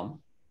values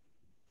from,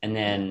 and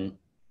Yeah.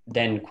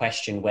 then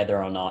question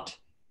whether or not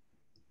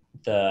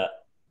the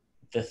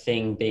the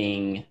thing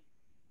being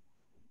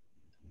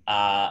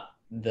uh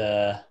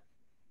the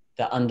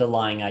the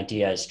underlying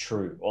idea is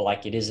true, or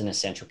like it is an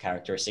essential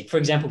characteristic. For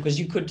example, because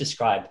you could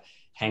describe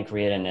Hank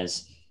Rearden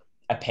as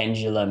a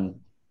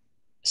pendulum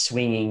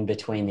swinging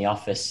between the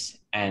office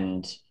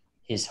and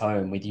his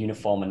home with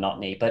uniform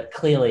monotony, but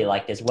clearly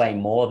like there's way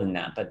more than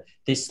that. But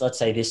let's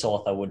say this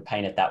author would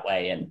paint it that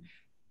way, and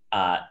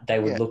they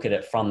would Yeah. look at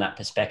it from that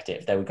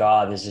perspective. They would go,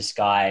 oh, there's this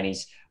guy and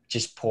he's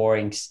just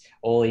pouring,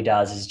 all he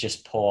does is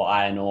just pour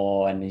iron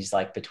ore, and he's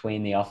like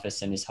between the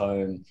office and his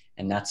home,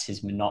 and that's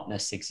his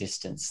monotonous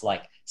existence.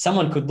 Like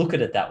someone could look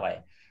at it that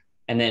way.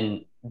 And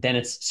then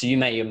it's, so you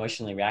may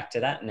emotionally react to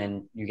that, and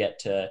then you get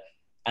to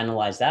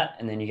analyze that,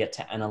 and then you get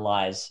to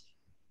analyze,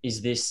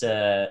 is this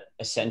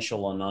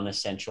essential or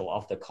non-essential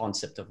of the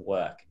concept of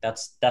work?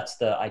 That's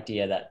the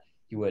idea that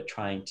you were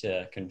trying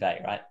to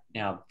convey, right?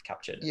 Now I've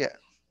captured it. Yeah.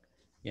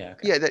 Yeah.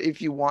 Okay. Yeah, that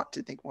if you want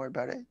to think more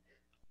about it,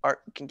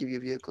 art can give you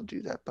a vehicle to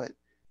do that, but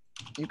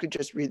you could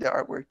just read the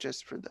artwork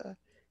just for the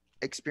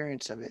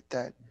experience of it,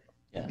 that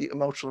Yeah. the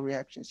emotional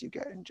reactions you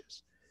get, and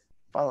just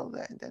follow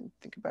that and then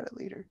think about it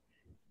later.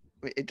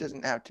 I mean, it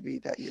doesn't have to be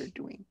that you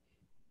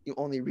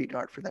only read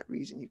art for that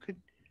reason. You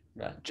could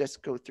Right.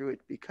 just go through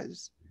it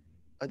because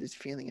of this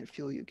feeling and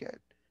feel you get,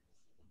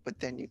 but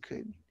then you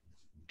could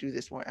do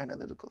this more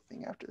analytical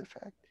thing after the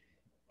fact,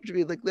 which would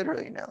be like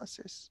literary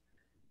analysis.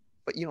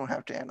 But you don't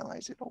have to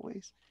analyze it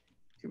always.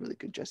 It really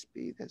could just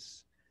be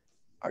this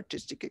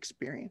artistic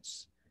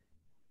experience,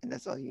 and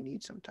that's all you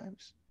need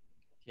sometimes.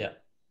 Yeah.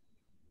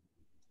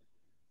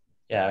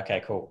 Yeah.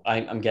 Okay. Cool.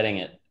 I'm getting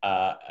it.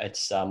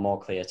 It's more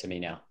clear to me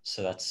now.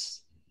 So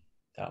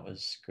that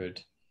was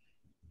good.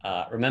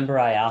 Remember,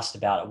 I asked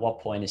about at what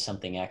point is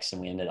something X,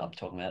 and we ended up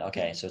talking about,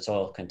 okay, so it's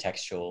all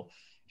contextual.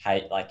 How,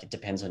 like, it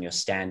depends on your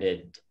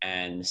standard,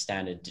 and the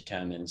standard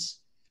determines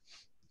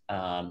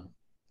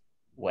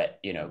what,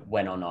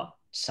 when or not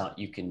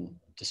you can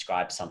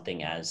describe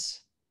something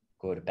as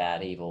good,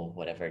 bad, evil,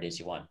 whatever it is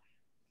you want.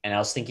 And I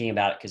was thinking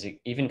about it because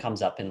it even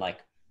comes up in, like,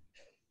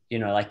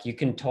 like, you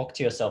can talk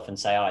to yourself and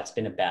say, oh, it's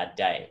been a bad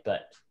day,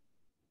 but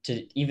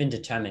to even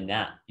determine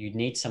that, you'd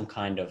need some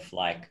kind of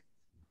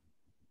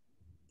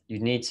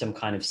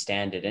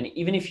standard. And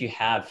even if you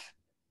have,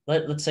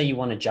 let's say you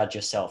want to judge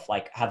yourself,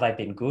 like, have I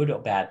been good or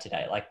bad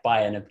today? Like,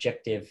 by an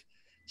objective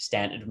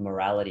standard of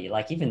morality,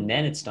 like, even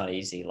then it's not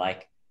easy.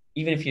 Like,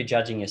 even if you're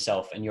judging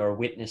yourself and you're a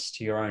witness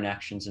to your own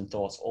actions and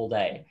thoughts all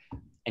day,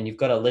 and you've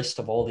got a list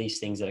of all these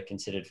things that are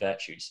considered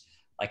virtues,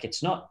 like, I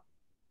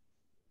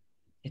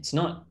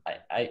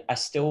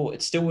still,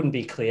 it still wouldn't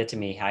be clear to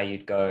me how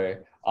you'd go,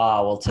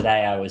 oh, well,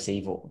 today I was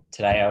evil,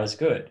 today I was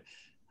good.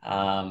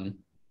 Um,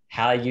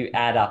 how you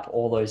add up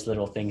all those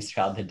little things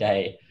throughout the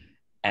day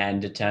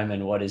and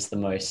determine what is the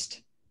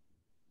most,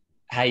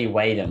 how you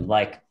weigh them.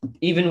 Like,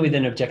 even with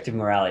an objective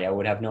morality, I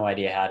would have no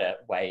idea how to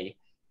weigh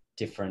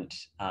different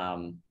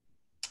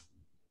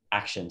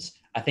actions.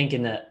 I think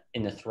in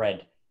the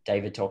thread,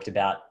 David talked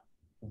about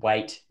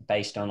weight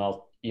based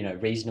on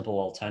reasonable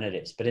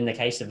alternatives. But in the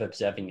case of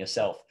observing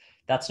yourself,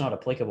 that's not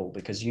applicable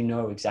because you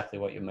know exactly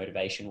what your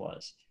motivation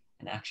was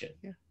and action.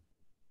 Yeah.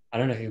 I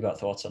don't know if you've got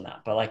thoughts on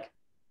that, but, like,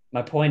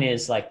 my point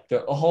is, like,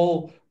 the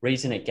whole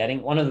reason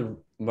one of the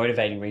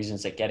motivating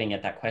reasons that getting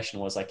at that question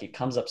was, like, it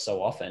comes up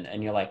so often,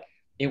 and you're like,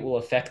 it will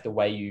affect the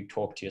way you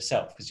talk to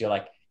yourself, because you're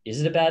like,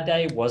 is it a bad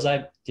day?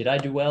 Did I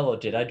do well or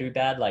did I do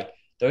bad? Like,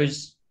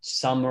 those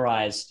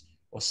summarized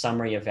or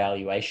summary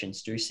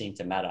evaluations do seem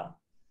to matter.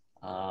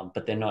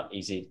 But they're not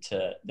easy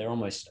they're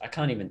almost, I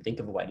can't even think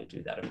of a way to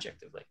do that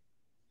objectively.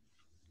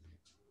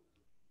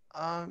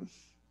 Um,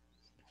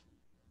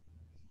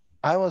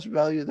 I almost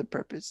value the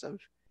purpose of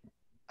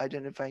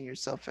identifying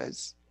yourself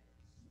as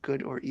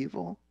good or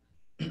evil,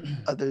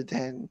 other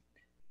than,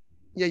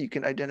 yeah, you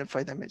can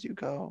identify them as you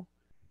go.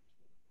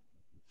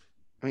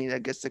 I mean, I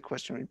guess the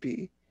question would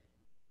be,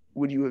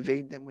 would you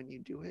evade them when you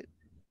do it?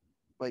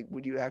 Like,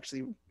 would you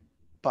actually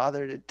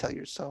bother to tell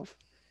yourself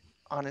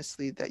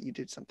honestly that you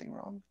did something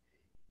wrong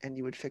and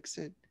you would fix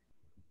it?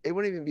 It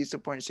wouldn't even be so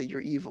important to say you're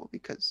evil,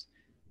 because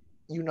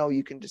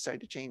you can decide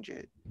to change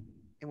it.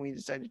 And when you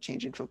decide to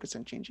change and focus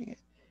on changing it,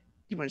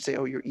 you wouldn't say,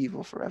 oh, you're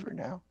evil forever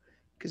now,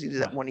 because you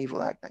did that Right. one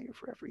evil act, now you're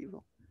forever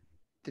evil.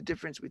 The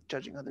difference with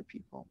judging other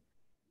people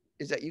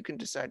is that you can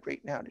decide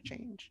right now to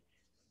change.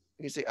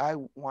 You can say, I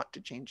want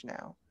to change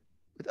now.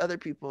 With other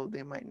people,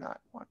 they might not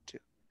want to.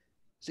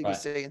 So you can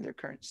Right. say in their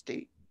current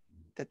state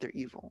that they're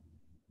evil,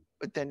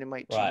 but then it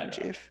might change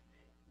Right. if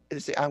they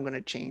say, I'm going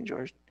to change,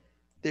 or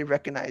they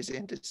recognize it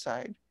and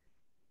decide,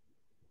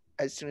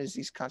 as soon as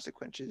these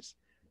consequences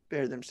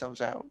bear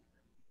themselves out,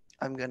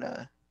 I'm going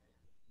to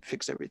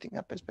fix everything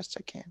up as best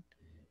I can.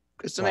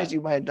 Because sometimes Right.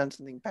 you might have done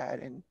something bad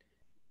and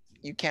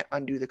you can't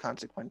undo the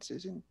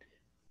consequences, and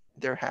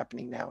they're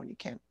happening now and you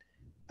can't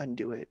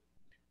undo it.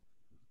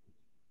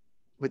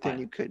 But then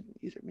Right. you could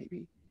either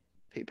maybe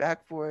pay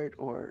back for it,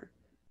 or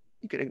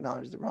you could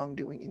acknowledge the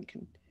wrongdoing and you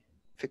can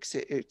fix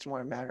it. It's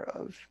more a matter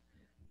of,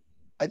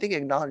 I think,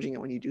 acknowledging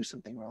it when you do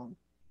something wrong,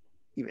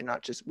 even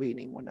not just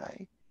waiting. When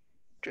I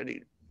try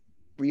to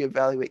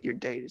reevaluate your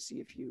day to see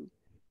if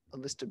a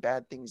list of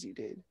bad things you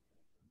did,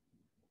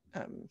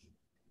 um,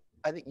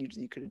 I think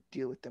usually you could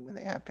deal with them when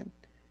they happen.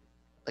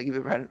 Like, if you've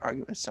ever had an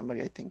argument with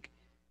somebody, I think,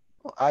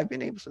 well, I've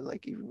been able to,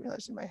 like, even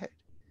realize in my head,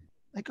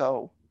 like,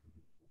 oh,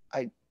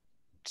 I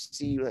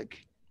see,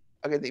 like,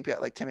 I can think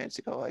about, like, 10 minutes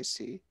ago, I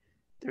see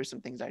there's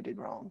some things I did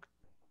wrong.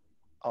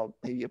 I'll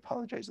maybe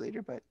apologize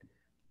later, but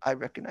I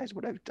recognize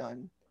what I've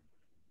done,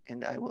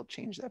 and I will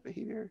change that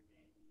behavior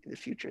in the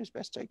future as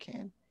best I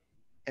can.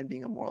 And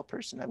being a moral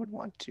person, I would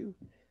want to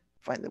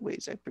find the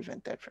ways I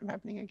prevent that from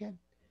happening again.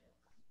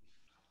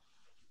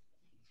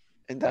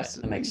 And that's Right.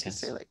 the That way makes you could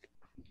say, sense. like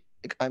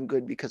I'm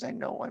good because I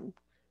know I'm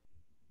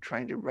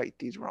trying to right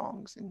these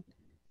wrongs, and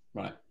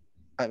Right.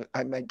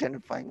 I'm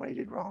identifying what I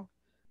did wrong,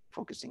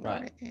 focusing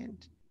on Right. it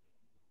and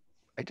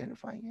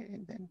identifying it,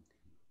 and then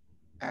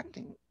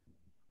acting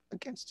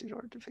against it in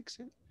order to fix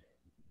it.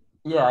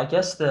 Yeah, I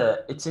guess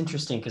it's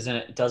interesting because then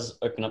it does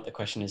open up the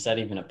question, is that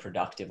even a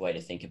productive way to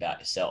think about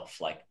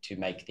yourself? Like to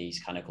make these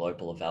kind of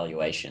global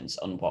evaluations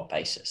on what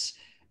basis?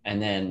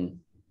 And then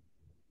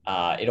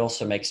it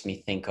also makes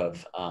me think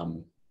of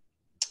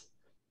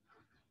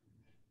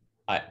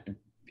I,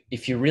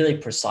 if you're really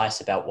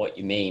precise about what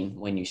you mean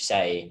when you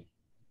say,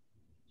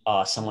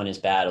 oh, someone is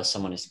bad or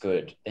someone is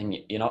good, then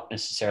you're not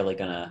necessarily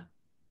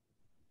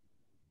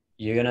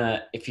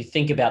if you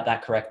think about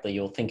that correctly,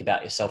 you'll think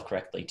about yourself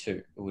correctly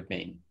too.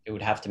 It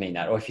would have to mean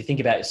that. Or if you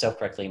think about yourself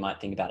correctly, you might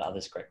think about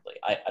others correctly.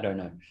 I don't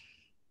know.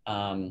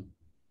 Um,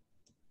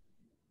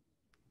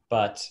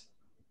 but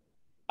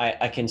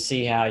I can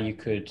see how you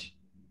could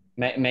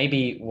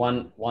maybe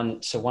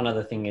so one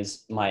other thing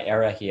is my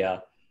error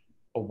here,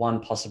 or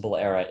one possible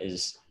error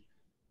is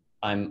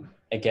I'm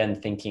again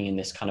thinking in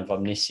this kind of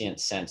omniscient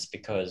sense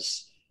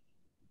because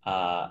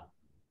uh,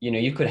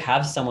 you could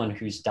have someone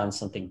who's done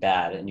something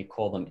bad and you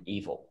call them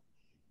evil,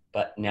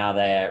 but now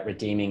they're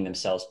redeeming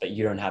themselves, but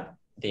you don't have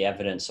the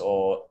evidence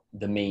or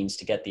the means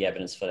to get the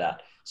evidence for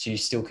that. So you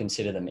still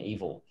consider them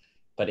evil,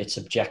 but it's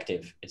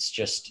objective. It's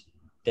just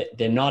that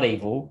they're not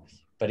evil,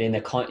 but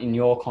in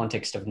your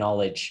context of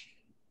knowledge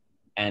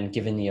and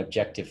given the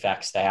objective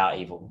facts, they are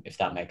evil, if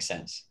that makes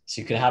sense. So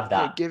you could have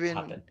Yeah, that given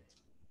happen.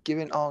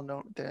 given all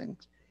known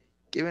things,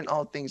 given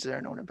all things that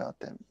are known about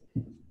them,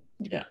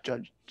 you Yeah. could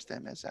judge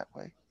them as that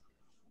way.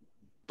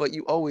 But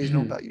you always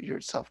know about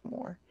yourself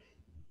more,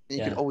 and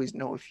you could Yeah. always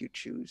know if you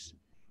choose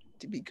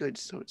to be good.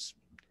 So it's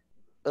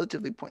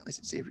relatively pointless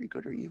to say if you're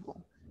good or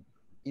evil.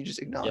 You just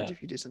acknowledge Yeah.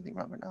 if you did something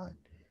wrong or not.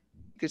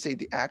 You could say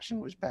the action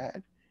was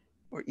bad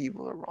or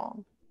evil or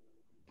wrong,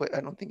 but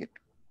I don't think it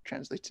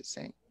translates to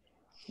saying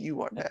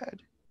you are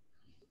bad.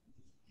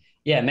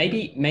 Yeah,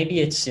 maybe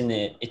it's in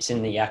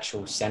the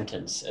actual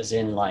sentence, as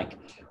in like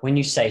when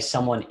you say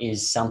someone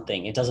is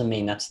something, it doesn't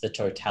mean that's the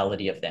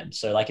totality of them.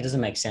 So like it doesn't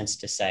make sense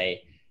to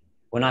say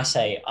when I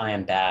say I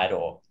am bad,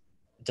 or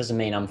it doesn't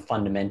mean I'm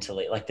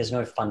fundamentally like there's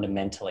no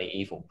fundamentally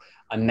evil.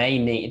 I may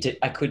need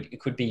it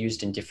could be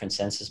used in different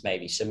senses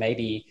maybe. So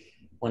maybe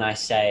when I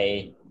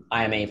say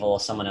I am evil or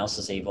someone else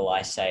is evil,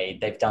 I say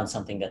they've done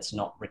something that's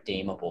not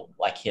redeemable,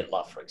 like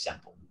Hitler, for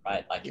example,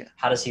 right? Like Yeah,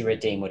 how does he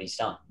redeem what he's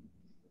done?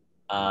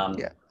 Um,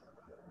 yeah.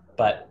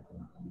 but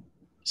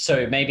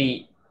so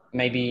maybe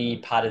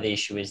part of the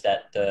issue is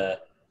that the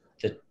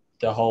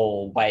the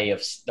whole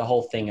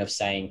thing of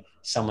saying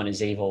someone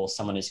is evil,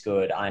 someone is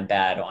good, I'm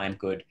bad or I'm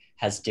good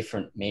has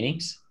different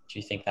meanings. Do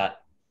you think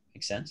that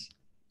makes sense?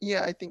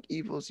 Yeah, I think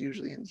evil is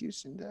usually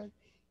used in that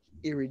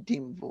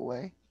irredeemable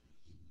way.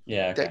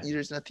 Yeah. That Okay.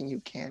 there's nothing you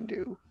can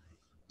do,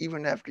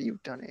 even after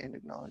you've done it and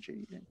acknowledge it.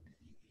 Even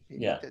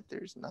maybe Yeah. that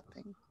there's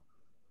nothing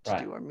to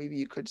Right. do, or maybe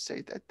you could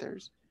say that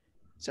there's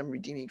some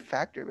redeeming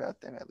factor about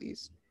them at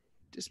least,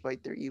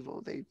 despite their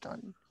evil. They've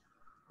done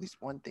at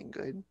least one thing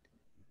good,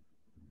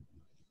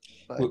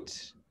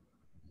 but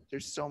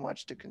there's so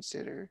much to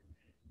consider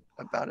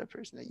about a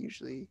person that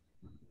usually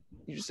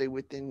you just say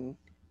within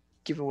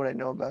given what I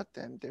know about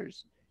them,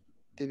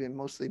 they've been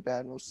mostly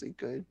bad, mostly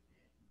good,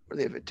 or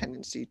they have a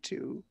tendency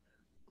to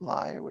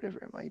lie or whatever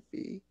it might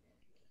be.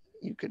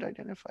 You could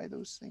identify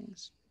those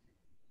things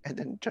and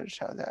then judge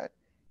how that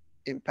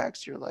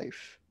impacts your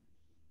life,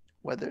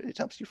 whether it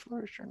helps you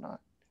flourish or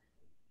not.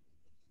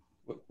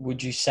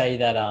 Would you say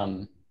that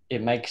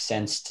it makes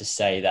sense to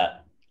say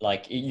that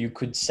like you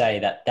could say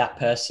that that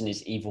person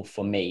is evil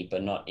for me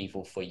but not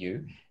evil for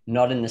you,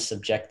 not in the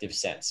subjective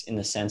sense, in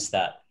the sense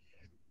that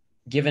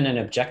given an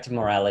objective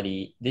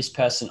morality, this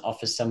person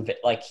offers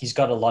like he's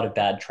got a lot of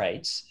bad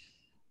traits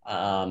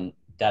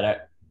that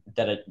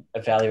are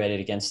evaluated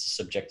against the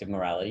subjective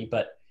morality,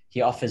 but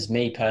he offers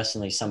me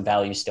personally some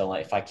value still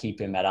like if I keep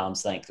him at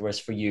arm's length. Whereas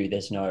for you,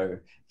 there's no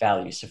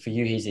value. So for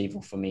you, he's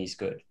evil. For me, he's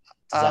good.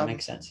 Does that make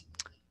Um, sense?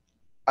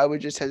 I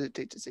would just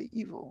hesitate to say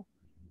evil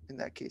in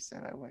that case.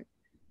 Then I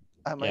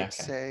Yeah. might Okay.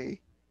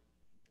 say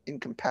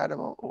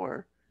incompatible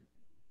or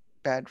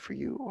bad for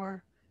you,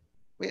 or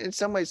I mean, in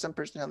some ways, some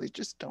personalities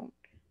just don't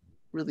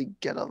really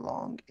get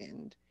along,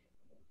 and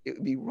it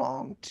would be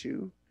wrong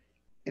to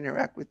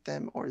interact with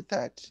them, or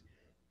that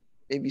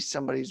maybe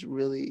somebody's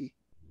really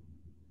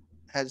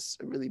has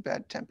a really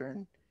bad temper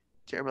and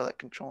terrible at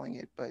controlling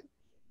it, but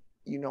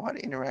you know how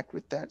to interact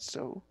with that,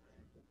 so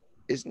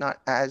it's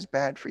not as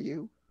bad for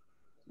you,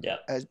 Yeah.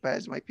 as bad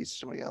as it might be to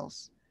somebody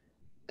else.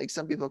 Like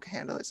some people can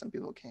handle it, some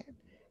people can't.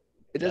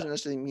 It Yeah. doesn't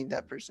necessarily mean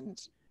that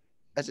person's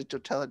as a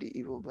totality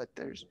evil, but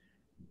there's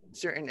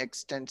certain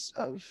extents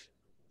of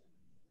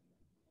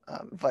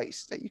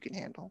vice that you can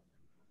handle.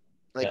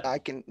 Like Yeah. I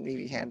can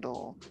maybe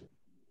handle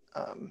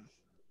um,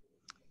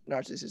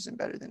 narcissism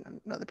better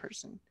than another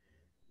person.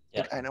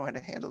 Yeah. Like I know how to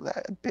handle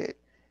that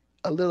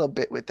a little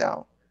bit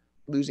without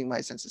losing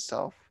my sense of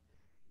self.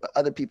 But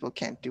other people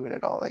can't do it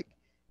at all. Like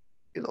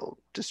it'll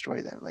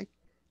destroy them. Like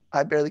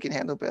I barely can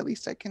handle, but at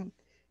least I can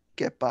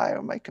get by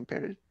or might compare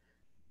to.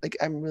 Like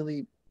I'm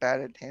really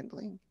bad at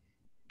handling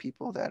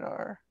people that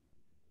are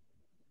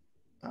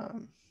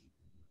um,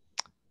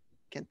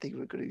 can't think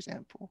of a good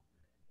example,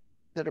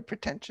 that are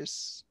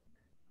pretentious,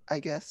 I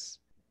guess.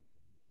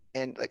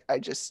 And like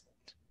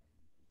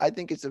I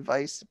think it's a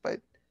vice,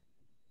 but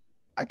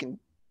I can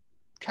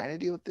kind of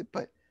deal with it,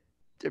 but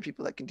there are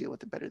people that can deal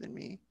with it better than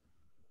me.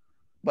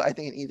 But I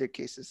think in either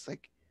case, it's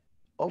like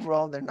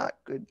overall they're not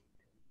good.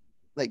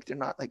 Like they're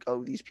not like,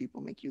 oh, these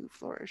people make you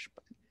flourish,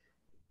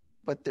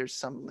 but there's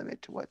some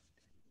limit to what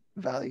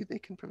value they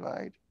can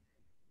provide.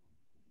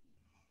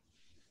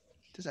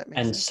 Does that make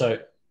And sense? so,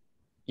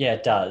 yeah,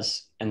 it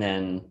does. And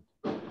then,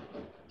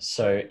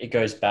 so it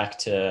goes back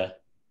to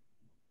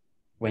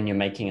when you're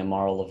making a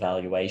moral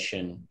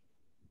evaluation,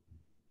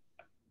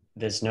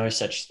 there's no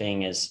such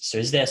thing as, so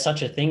is there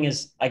such a thing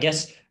as, I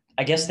guess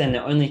then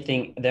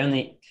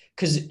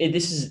because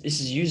this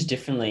is used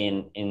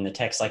differently in the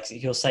text. Like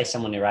he'll say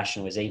someone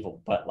irrational is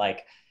evil, but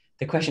like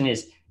the question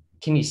is,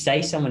 can you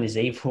say someone is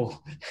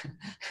evil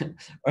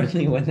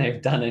only when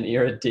they've done an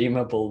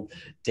irredeemable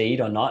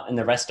deed or not? And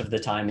the rest of the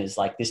time is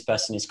like, this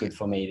person is good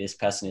for me, this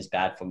person is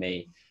bad for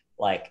me.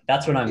 Like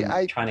that's what Yeah,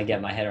 I'm trying to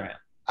get my head around.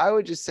 I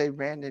would just say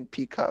Rand and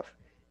Peacock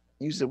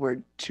use the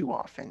word too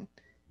often.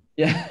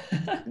 Yeah.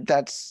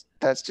 That's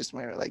just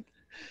my like,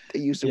 they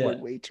use the Yeah.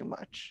 word way too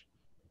much.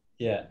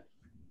 Yeah.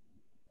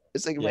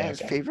 It's like Yeah.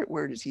 Rand's Okay. favorite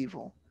word is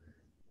evil.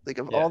 Like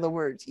of Yeah. all the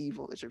words,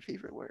 evil is her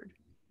favorite word.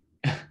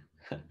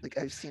 Like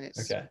I've seen it.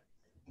 Okay.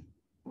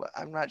 Well,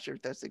 I'm not sure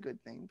if that's a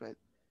good thing, but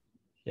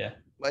Yeah.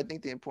 I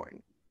think the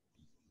important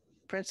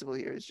principle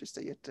here is just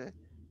that you have to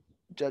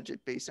judge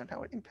it based on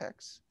how it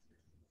impacts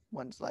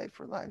one's life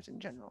or lives in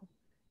general.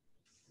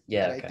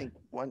 Yeah. And I Okay. think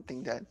one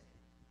thing that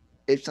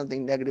if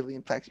something negatively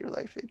impacts your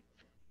life, it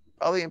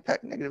probably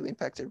negatively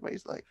impacts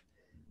everybody's life,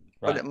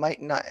 but Right. it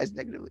might not as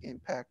negatively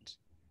impact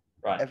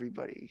Right.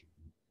 everybody.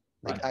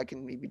 Like Right. I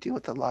can maybe deal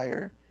with a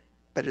liar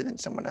better than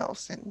someone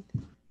else, and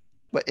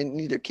but in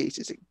neither case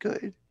is it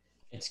good.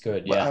 It's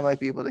good. But I Yeah. might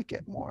be able to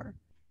get more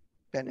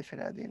benefit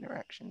out of the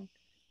interaction.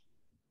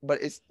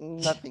 But it's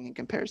nothing in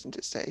comparison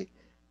to say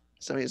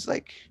somebody's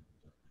like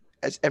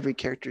as every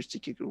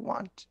characteristic you could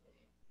want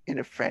in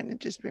a friend and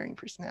just varying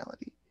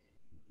personality.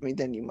 I mean,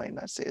 then you might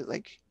not say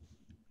like,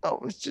 oh,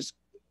 it's just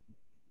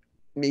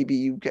maybe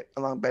you get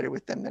along better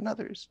with them than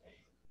others.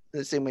 In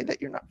the same way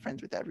that you're not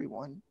friends with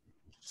everyone.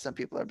 Some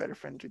people are better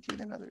friends with you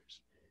than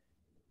others.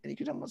 And you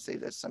could almost say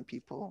that some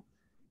people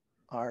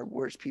are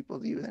worse people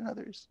to you than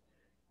others.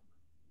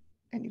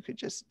 And you could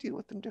just deal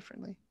with them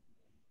differently.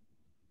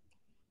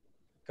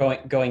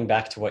 Going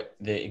back to what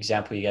the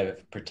example you gave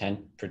of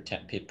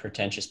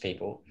pretentious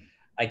people,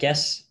 I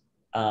guess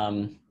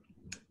um,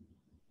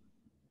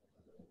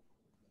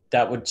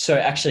 that would, so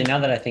actually now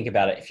that I think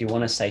about it, if you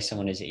want to say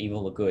someone is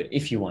evil or good,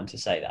 if you want to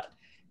say that,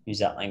 use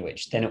that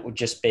language, then it would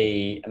just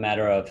be a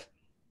matter of,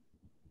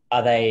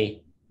 are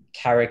they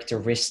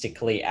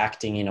characteristically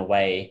acting in a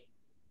way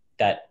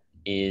that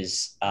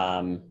is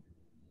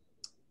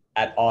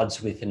at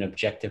odds with an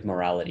objective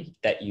morality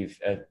that you're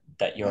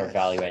Yes.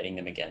 evaluating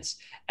them against.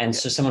 And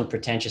so Yes. someone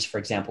pretentious, for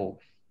example,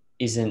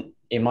 isn't,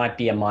 it might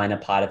be a minor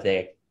part of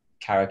their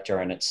character,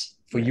 and it's,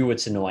 for Yeah. you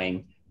it's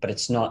annoying, but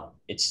it's not,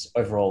 it's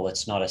overall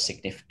it's not a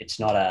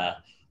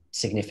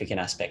significant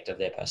aspect of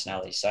their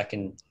personality. So I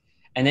can,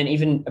 and then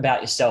even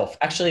about yourself,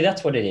 actually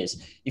that's what it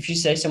is. If you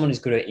say someone is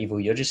good or evil,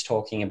 you're just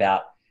talking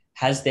about,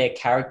 has their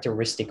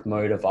characteristic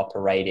mode of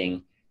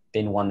operating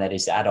been one that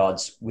is at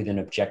odds with an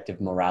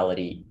objective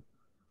morality.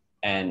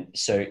 And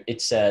so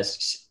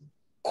it's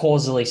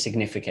causally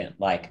significant.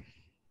 Like,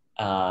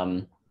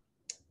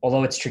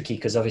 although it's tricky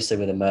because obviously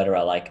with a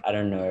murderer, like I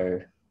don't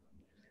know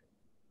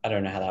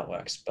how that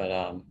works, but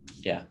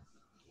yeah,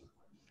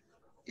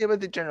 Yeah,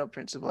 but the general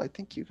principle, I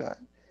think you got.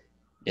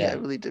 Yeah, yeah,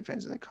 it really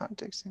depends on the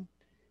context and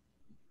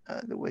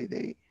the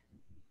way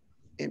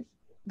in,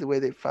 the way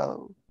they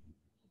follow,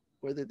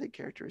 whether they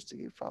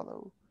characteristically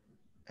follow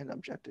an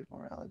objective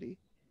morality,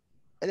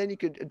 and then you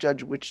could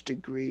judge which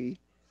degree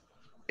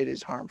it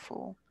is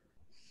harmful,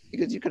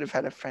 because you could have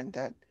had a friend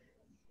that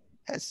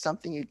has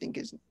something you think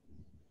is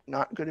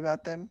not good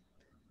about them,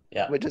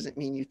 yeah, but it doesn't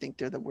mean you think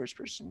they're the worst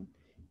person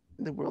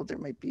in the world. There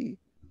might be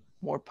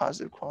more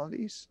positive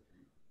qualities,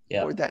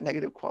 yeah, or that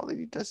negative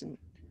quality doesn't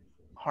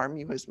harm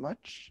you as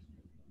much.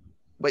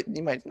 But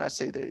you might not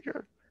say that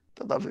you're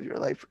the love of your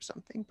life or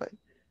something, but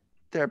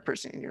they're a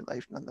person in your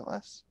life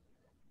nonetheless.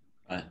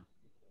 right,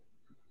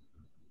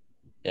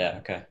 yeah,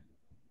 okay.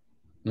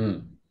 Hmm.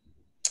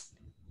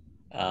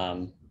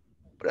 Um,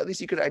 But at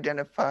least you could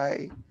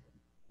identify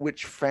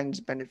which friends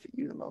benefit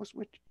you the most,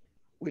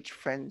 which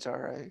friends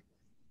are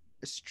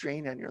a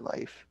strain on your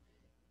life,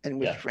 and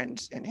which yeah,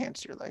 friends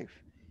enhance your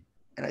life.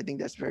 And I think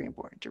that's very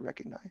important to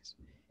recognize.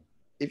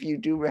 If you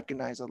do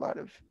recognize a lot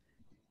of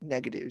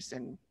negatives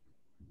and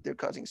they're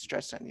causing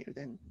stress on you,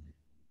 then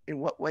in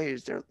what way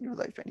is your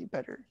life any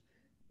better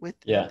with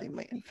them? yeah, They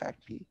might in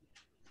fact be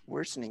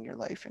worsening your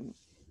life, and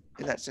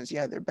in that sense,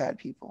 yeah, they're bad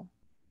people.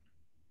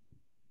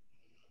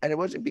 And it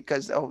wasn't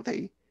because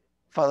they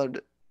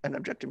followed an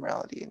objective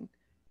morality and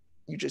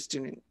you just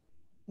didn't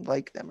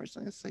like them or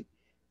something. It's like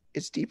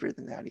it's deeper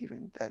than that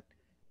even, that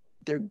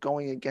they're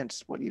going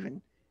against what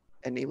even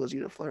enables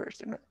you to flourish.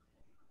 They're not.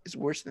 It's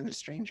worse than a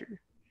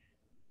stranger.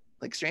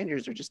 Like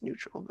strangers are just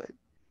neutral, but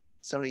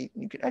somebody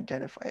you can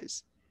identify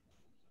as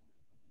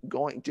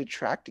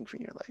detracting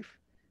from your life.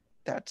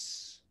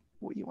 That's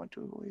what you want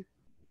to avoid.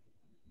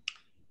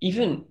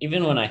 Even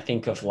when I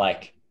think of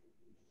like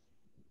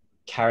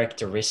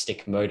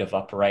characteristic mode of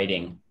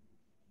operating,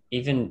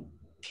 even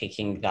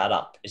picking that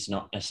up is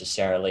not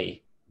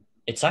necessarily,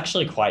 it's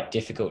actually quite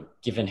difficult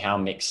given how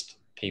mixed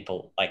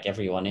people, like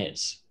everyone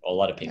is, or a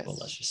lot of people,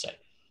 let's Yes. just say.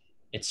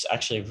 It's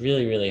actually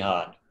really, really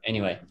hard.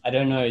 Anyway, I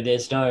don't know.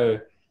 There's no,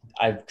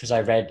 because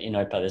I read in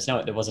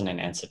OPA, there wasn't an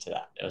answer to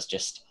that. It was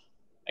just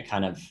a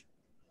kind of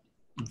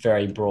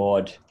very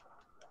broad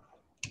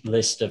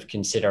list of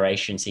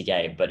considerations he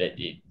gave, but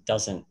it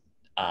doesn't,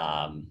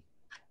 I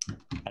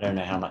don't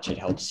know how much it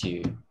helps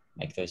you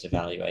make those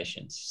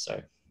evaluations.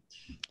 So,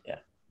 yeah.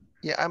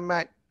 Yeah,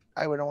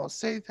 I would almost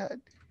say that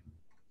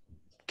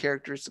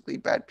characteristically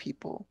bad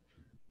people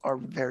are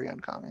very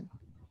uncommon.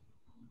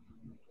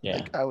 Yeah.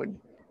 Like I would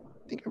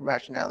think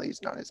irrationality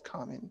is not as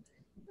common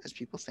as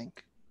people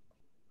think.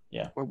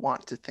 Yeah. Or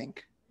want to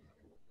think.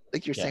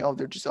 Like you're saying, Yeah. oh,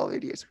 they're just all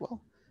idiots.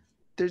 Well,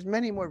 there's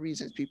many more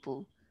reasons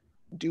people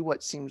do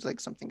what seems like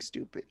something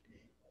stupid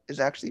is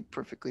actually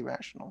perfectly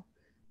rational.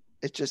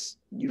 It's just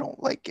you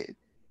don't like it.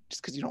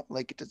 Just because you don't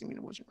like it doesn't mean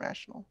it wasn't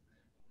rational.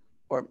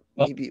 Or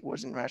Well, maybe it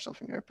wasn't rational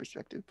from your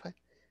perspective, but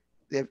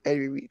they have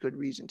every good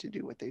reason to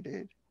do what they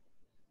did.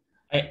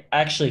 I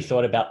actually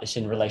thought about this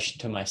in relation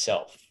to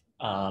myself,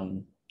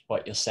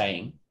 what you're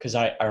saying, because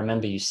I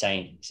remember you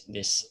saying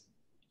this,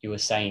 you were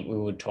saying, we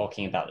were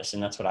talking about this,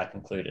 and that's what I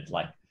concluded.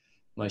 Like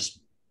most,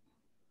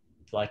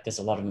 like there's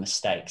a lot of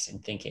mistakes in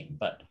thinking,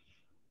 but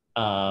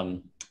I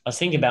was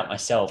thinking about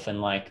myself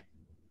and like,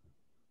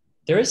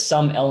 there is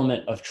some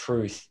element of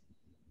truth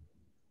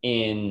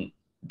in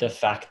the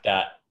fact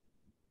that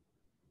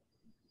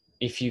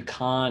if you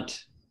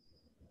can't,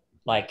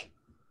 like,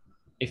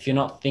 if you're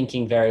not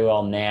thinking very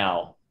well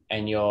now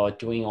and you're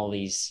doing all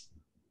these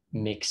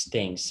mixed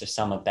things, so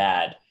some are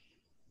bad,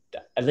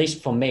 at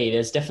least for me,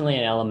 there's definitely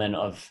an element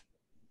of,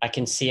 I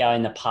can see how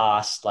in the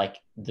past, like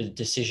the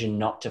decision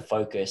not to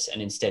focus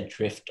and instead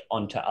drift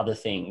onto other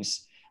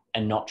things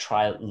and not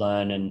try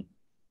learn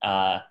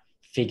and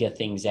figure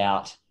things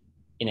out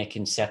in a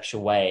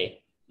conceptual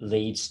way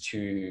leads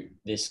to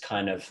this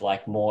kind of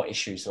like more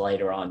issues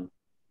later on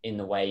in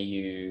the way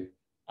you,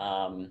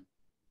 uh,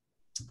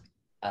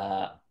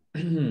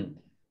 in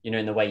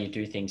the way you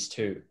do things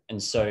too.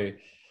 And so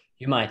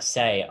you might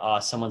say, oh,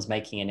 someone's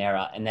making an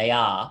error, and they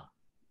are,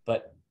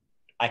 but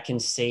I can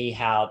see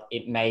how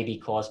it may be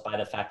caused by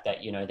the fact that,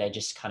 they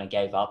just kind of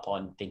gave up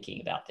on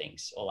thinking about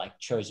things or like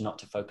chose not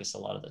to focus a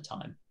lot of the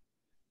time.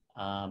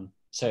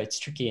 So it's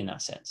tricky in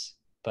that sense.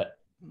 But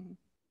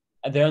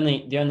the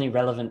only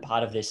relevant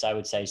part of this, I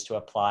would say, is to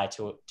apply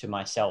to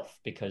myself,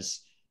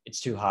 because it's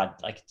too hard.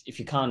 Like if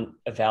you can't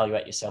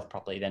evaluate yourself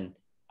properly, then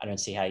I don't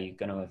see how you're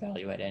going to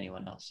evaluate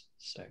anyone else.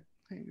 So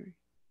I agree.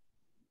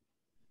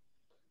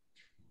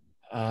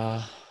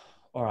 All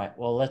right.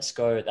 Well, let's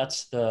go.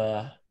 That's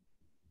the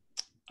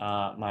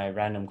my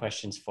random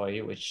questions for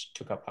you, which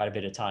took up quite a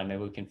bit of time.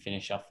 Maybe we can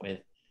finish off with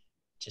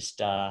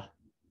just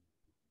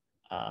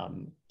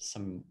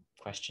some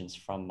questions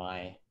from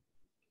my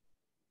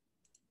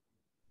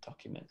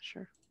document.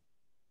 Sure.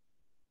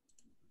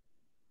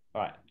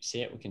 All right.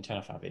 See it? We can turn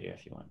off our video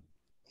if you want.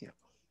 Yeah.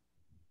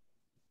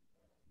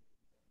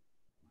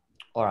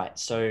 All right.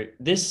 So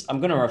this,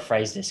 I'm going to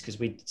rephrase this because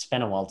we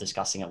spent a while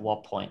discussing at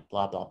what point,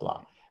 blah, blah,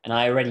 blah. And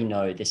I already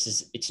know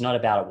it's not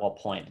about at what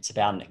point, it's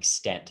about an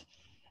extent.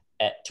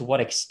 To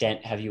what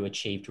extent have you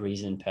achieved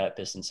reason,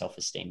 purpose, and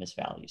self-esteem as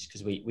values?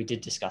 Because we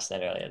did discuss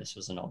that earlier. This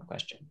was an old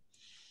question.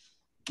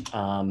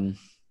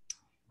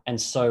 And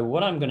so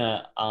what I'm going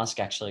to ask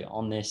actually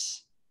on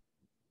this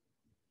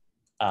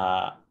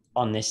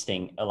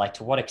thing, like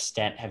to what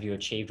extent have you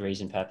achieved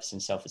reason, purpose,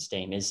 and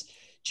self-esteem is,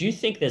 do you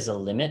think there's a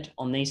limit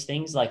on these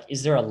things? Like,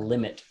 is there a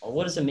limit, or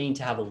what does it mean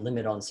to have a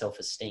limit on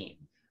self-esteem,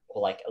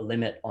 or like a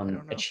limit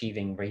on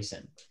achieving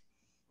reason?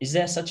 Is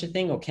there such a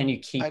thing, or can you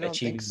keep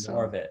achieving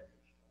more of it?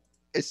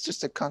 It's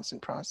just a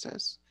constant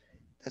process.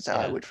 That's how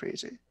I would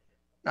phrase it.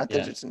 Not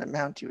that it's an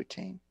amount you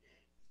attain.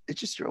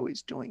 It's just you're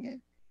always doing it.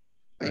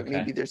 Like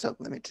maybe there's a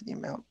limit to the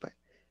amount, but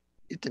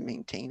to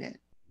maintain it,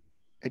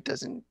 it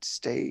doesn't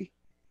stay.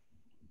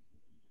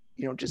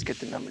 You don't just get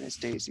the number and it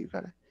stays. You've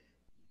got to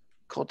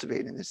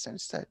cultivate in the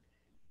sense that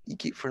you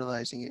keep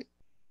fertilizing it,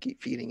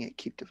 keep feeding it,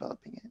 keep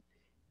developing it.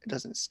 It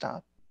doesn't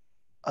stop.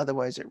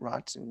 Otherwise, it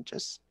rots and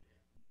just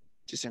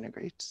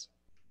disintegrates.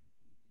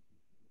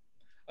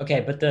 Okay,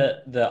 but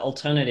the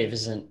alternative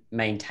isn't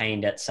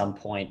maintained at some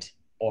point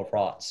or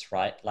rots,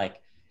 right?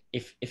 Like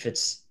if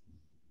it's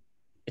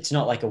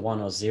not like a 1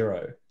 or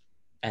 0.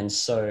 And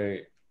so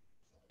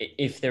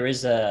if there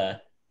is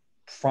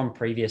from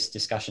previous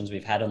discussions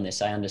we've had on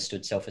this, I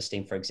understood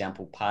self-esteem, for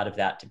example, part of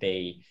that to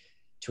be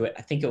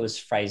I think it was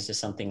phrased as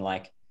something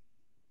like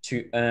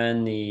to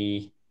earn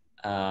the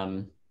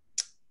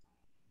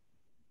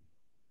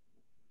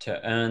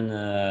to earn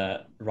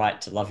the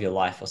right to love your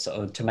life, or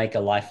so, or to make a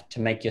life, to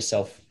make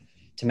yourself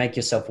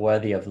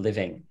worthy of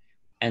living.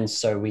 And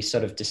so we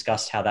sort of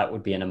discussed how that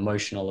would be an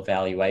emotional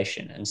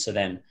evaluation. And so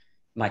then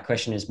my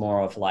question is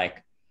more of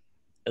like,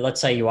 let's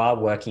say you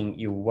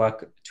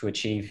work to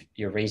achieve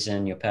your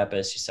reason, your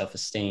purpose, your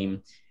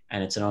self-esteem,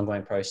 and it's an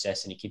ongoing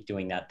process and you keep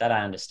doing that. That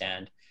I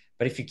understand.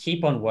 But if you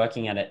keep on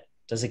working at it,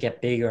 does it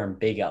get bigger and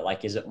bigger?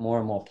 Like, is it more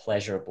and more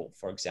pleasurable,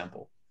 for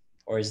example?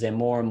 Or is there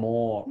more and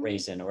more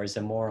reason? Or is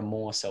there more and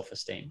more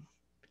self-esteem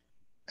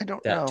I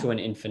don't that to know. an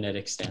infinite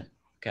extent?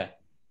 Okay.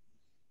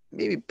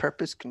 Maybe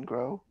purpose can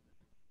grow,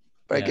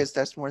 but I Yeah. guess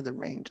that's more the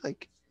range.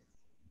 Like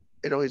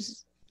it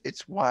always,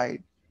 it's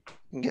wide,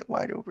 can get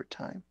wide over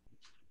time.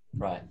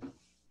 Right.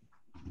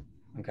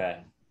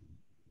 Okay.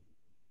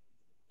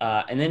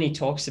 And then he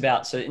talks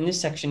about, so in this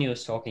section, he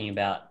was talking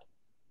about,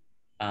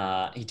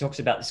 he talks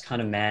about this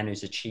kind of man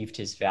who's achieved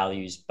his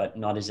values, but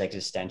not his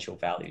existential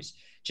values,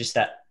 just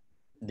that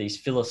these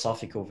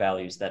philosophical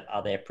values that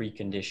are their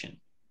precondition.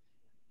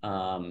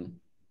 Um,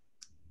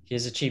 he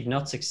has achieved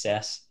not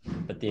success,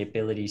 but the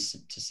ability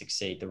to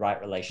succeed, the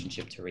right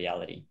relationship to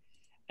reality.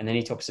 And then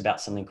he talks about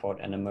something called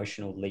an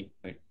emotional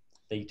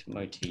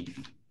leitmotif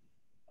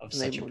of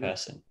such a Leitmotif.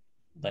 person.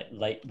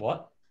 Late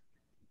what?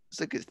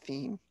 It's like a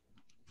theme.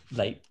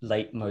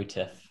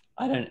 Leitmotif.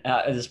 I don't.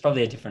 There's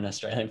probably a different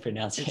Australian It's a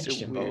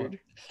pronunciation, weird,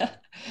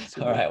 but it's a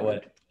all weird right.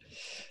 word.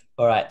 What?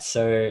 All right.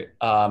 So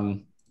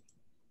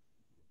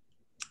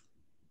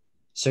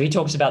he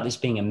talks about this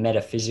being a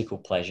metaphysical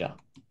pleasure,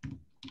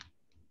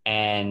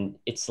 and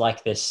it's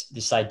like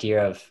this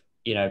idea of,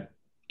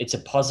 it's a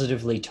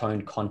positively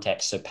toned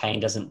context, so pain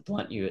doesn't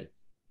blunt you.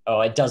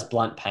 Oh, it does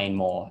blunt pain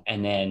more,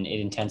 and then it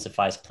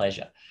intensifies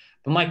pleasure.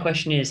 But my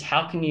question is,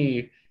 how can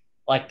you,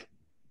 like,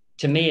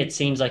 to me, it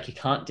seems like you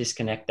can't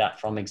disconnect that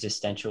from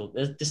existential.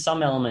 There's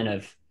some element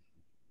of,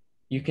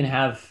 you can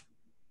have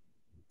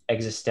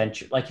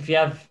existential, like if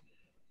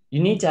you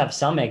need to have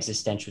some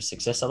existential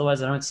success.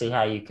 Otherwise, I don't see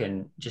how you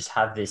can just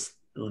have this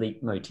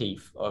leap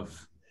motif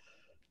of,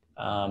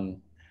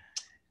 um,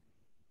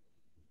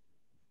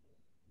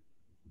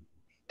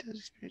 Does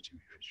experience to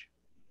be rich.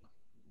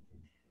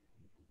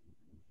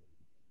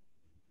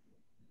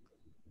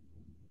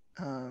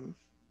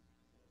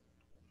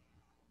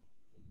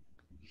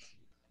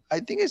 I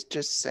think it's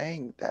just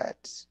saying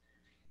that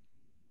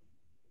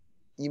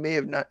you may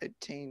have not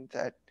attained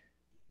that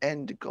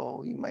end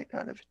goal. You might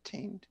not have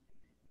attained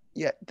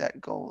yet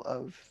that goal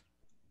of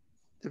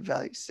the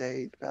value.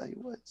 Say the value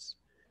was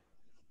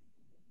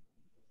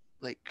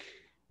like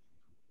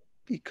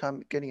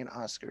getting an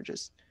Oscar.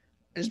 Just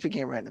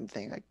picking a random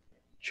thing. Like,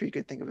 sure you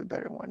could think of a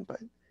better one, but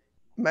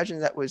imagine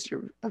that was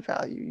a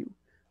value you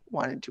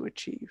wanted to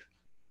achieve,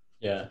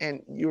 yeah,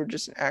 and you were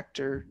just an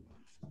actor.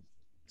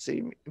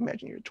 Say,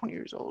 imagine you're 20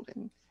 years old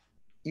and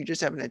you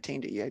just haven't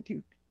attained it yet.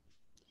 You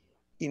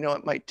know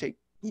it might take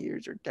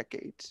years or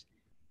decades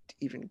to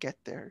even get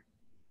there,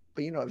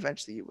 but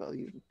eventually you will.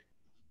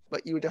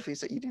 But you would definitely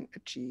say you didn't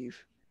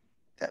achieve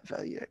that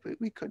value yet. But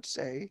we could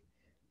say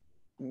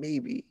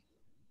maybe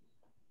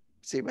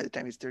say by the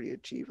time he's 30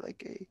 achieve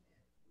like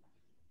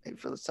a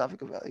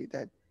philosophical value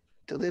that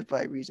to live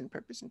by reason,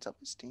 purpose, and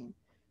self-esteem.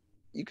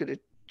 You could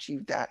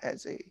achieve that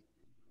as a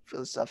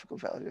philosophical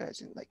value,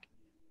 as in like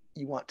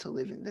you want to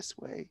live in this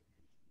way,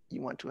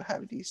 you want to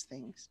have these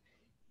things,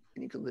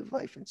 and you can live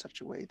life in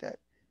such a way that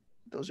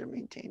those are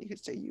maintained. You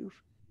could say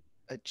you've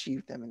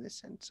achieved them in the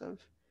sense of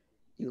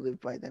you live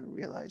by them,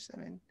 realize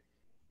them, and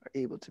are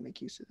able to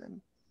make use of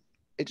them.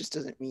 It just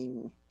doesn't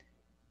mean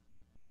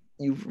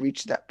you've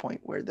reached that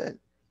point where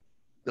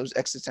those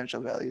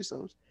existential values,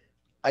 those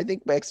I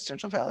think by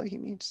existential value he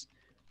means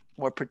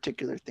more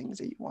particular things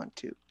that you want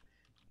to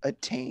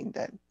attain,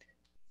 that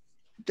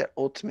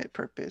ultimate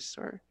purpose,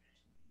 or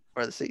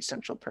let's say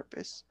central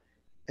purpose.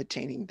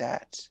 Attaining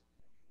that's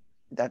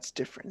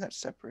different, that's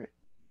separate.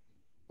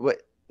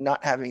 But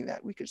not having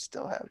that, we could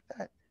still have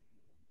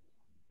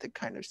the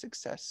kind of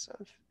success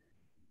of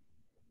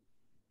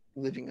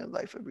living a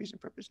life of reason,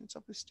 purpose, and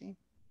self-esteem.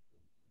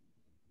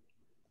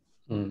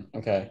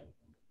 okay.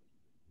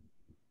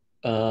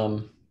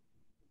 Um,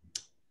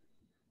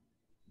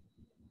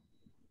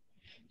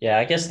 yeah,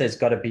 I guess there's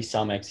got to be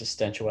some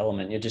existential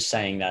element. You're just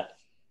saying that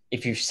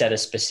if you've set a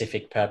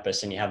specific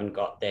purpose and you haven't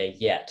got there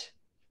yet,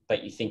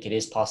 but you think it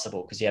is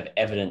possible because you have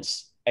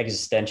evidence,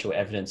 existential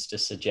evidence to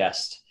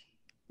suggest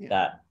Yeah.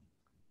 that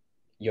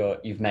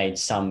you've made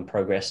some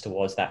progress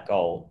towards that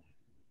goal,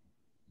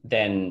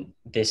 then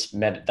that's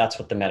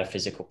what the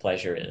metaphysical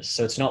pleasure is.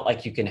 So it's not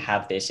like you can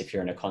have this if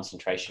you're in a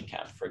concentration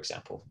camp, for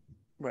example.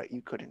 Right,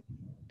 you couldn't.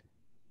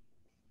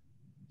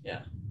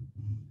 Yeah.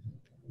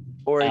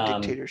 Or a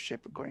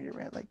dictatorship, according to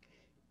Rand. Like,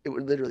 it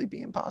would literally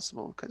be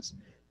impossible because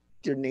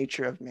the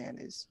nature of man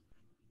is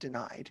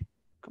denied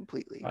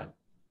completely. Right.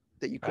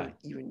 That you couldn't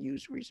Right. even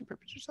use reason,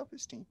 purpose, or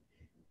self-esteem.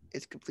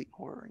 It's complete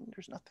horror, and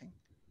there's nothing.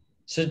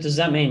 So does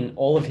that mean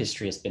all of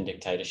history has been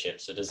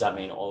dictatorship? So does that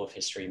mean all of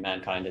history,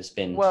 mankind has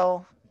been they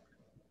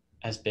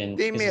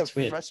because may have it's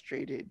weird.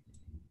 frustrated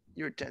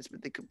your attempts,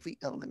 but the complete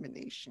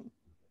elimination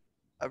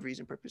of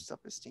reason, purpose,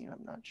 self-esteem.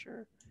 I'm not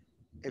sure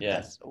if Yeah.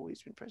 that's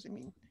always been present. I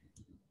mean,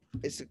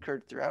 it's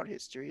occurred throughout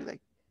history.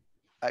 Like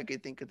I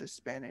could think of the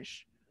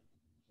Spanish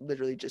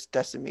literally just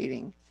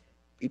decimating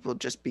people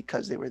just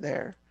because they were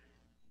there.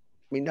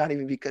 I mean, not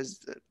even because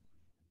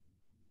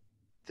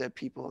the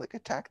people like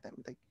attacked them.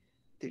 Like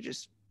they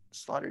just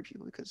slaughtered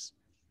people because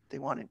they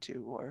wanted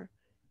to. Or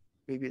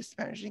maybe the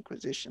Spanish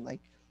Inquisition.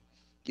 Like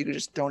you could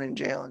just thrown in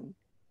jail and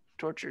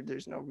tortured.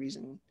 There's no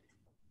reason.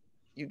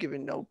 You're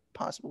given no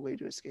possible way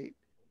to escape.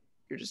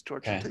 You're just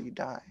tortured Okay. till you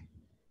die.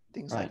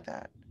 Things Right. like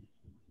that.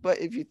 But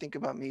if you think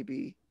about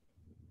maybe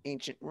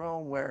ancient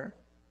Rome, where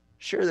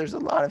sure there's a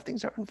lot of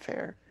things that are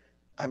unfair,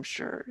 I'm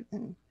sure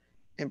in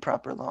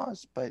improper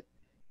laws, but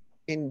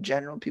in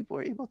general, people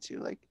were able to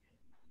like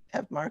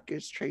have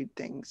markets, trade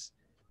things,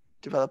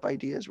 develop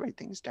ideas, write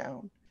things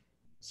down.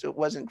 So it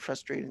wasn't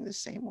frustrating the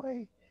same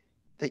way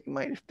that you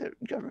might if the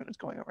government was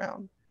going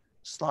around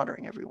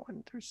slaughtering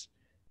everyone. There's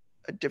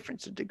a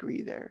difference of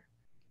degree there.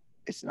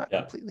 It's not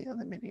Yeah. completely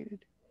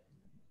eliminated.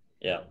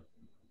 Yeah.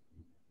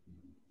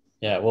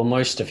 Yeah. Well,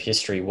 most of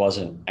history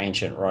wasn't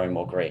ancient Rome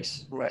or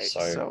Greece. Right. So,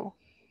 So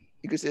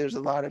you could say there's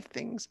a lot of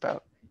things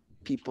about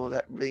people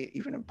that really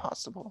even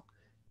impossible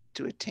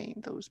to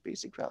attain those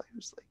basic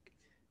values, like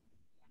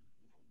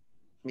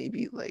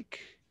maybe like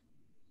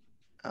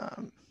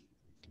um,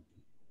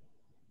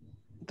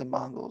 the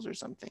Mongols or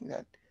something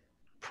that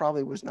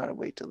probably was not a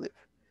way to live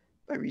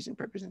by reason,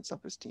 purpose, and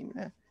self-esteem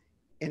in an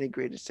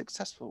integrated,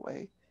 successful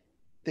way.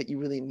 That you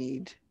really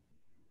need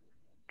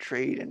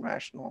trade and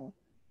rational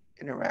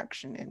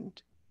interaction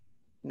and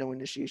no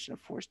initiation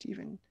of force to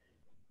even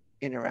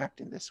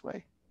interact in this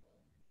way.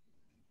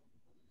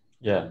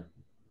 yeah.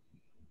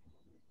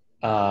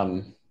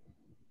 Um,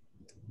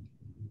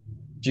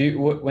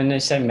 when they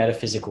say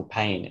metaphysical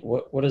pain,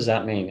 what does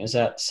that mean? Is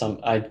that some?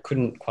 I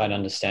couldn't quite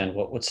understand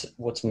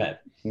what's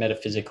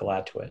metaphysical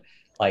add to it.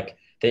 Like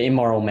the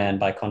immoral man,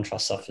 by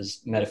contrast,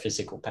 suffers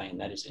metaphysical pain,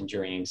 that is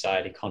enduring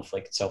anxiety,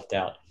 conflict, self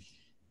doubt,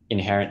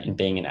 inherent in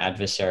being an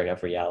adversary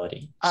of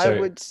reality. I So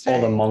would all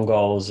the say,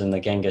 Mongols and the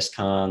Genghis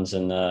Khans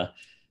and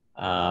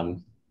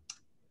um,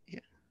 yeah,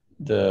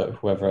 the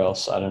whoever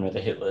else, I don't know, the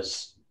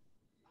Hitlers.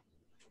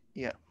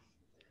 yeah.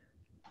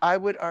 I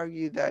would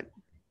argue that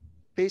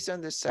based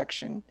on this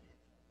section,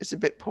 it's a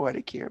bit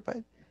poetic here, but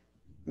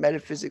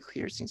metaphysical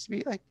here seems to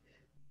be like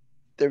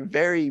the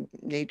very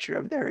nature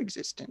of their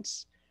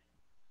existence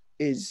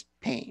is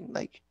pain.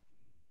 Like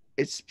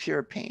it's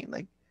pure pain.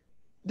 Like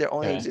their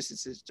only Okay,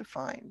 existence is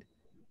defined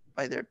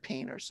by their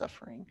pain or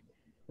suffering.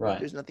 right,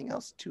 There's nothing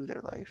else to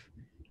their life.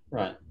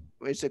 right,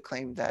 It's a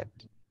claim that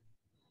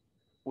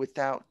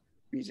without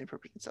reason,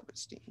 purpose, and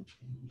self-esteem,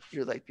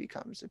 your life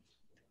becomes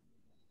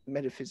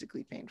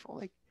metaphysically painful.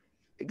 Like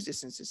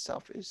existence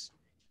itself is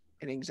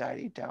an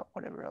anxiety, doubt,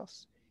 whatever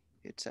else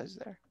it says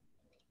there.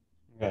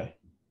 okay,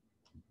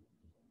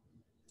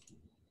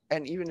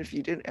 And even if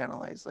you did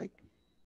analyze like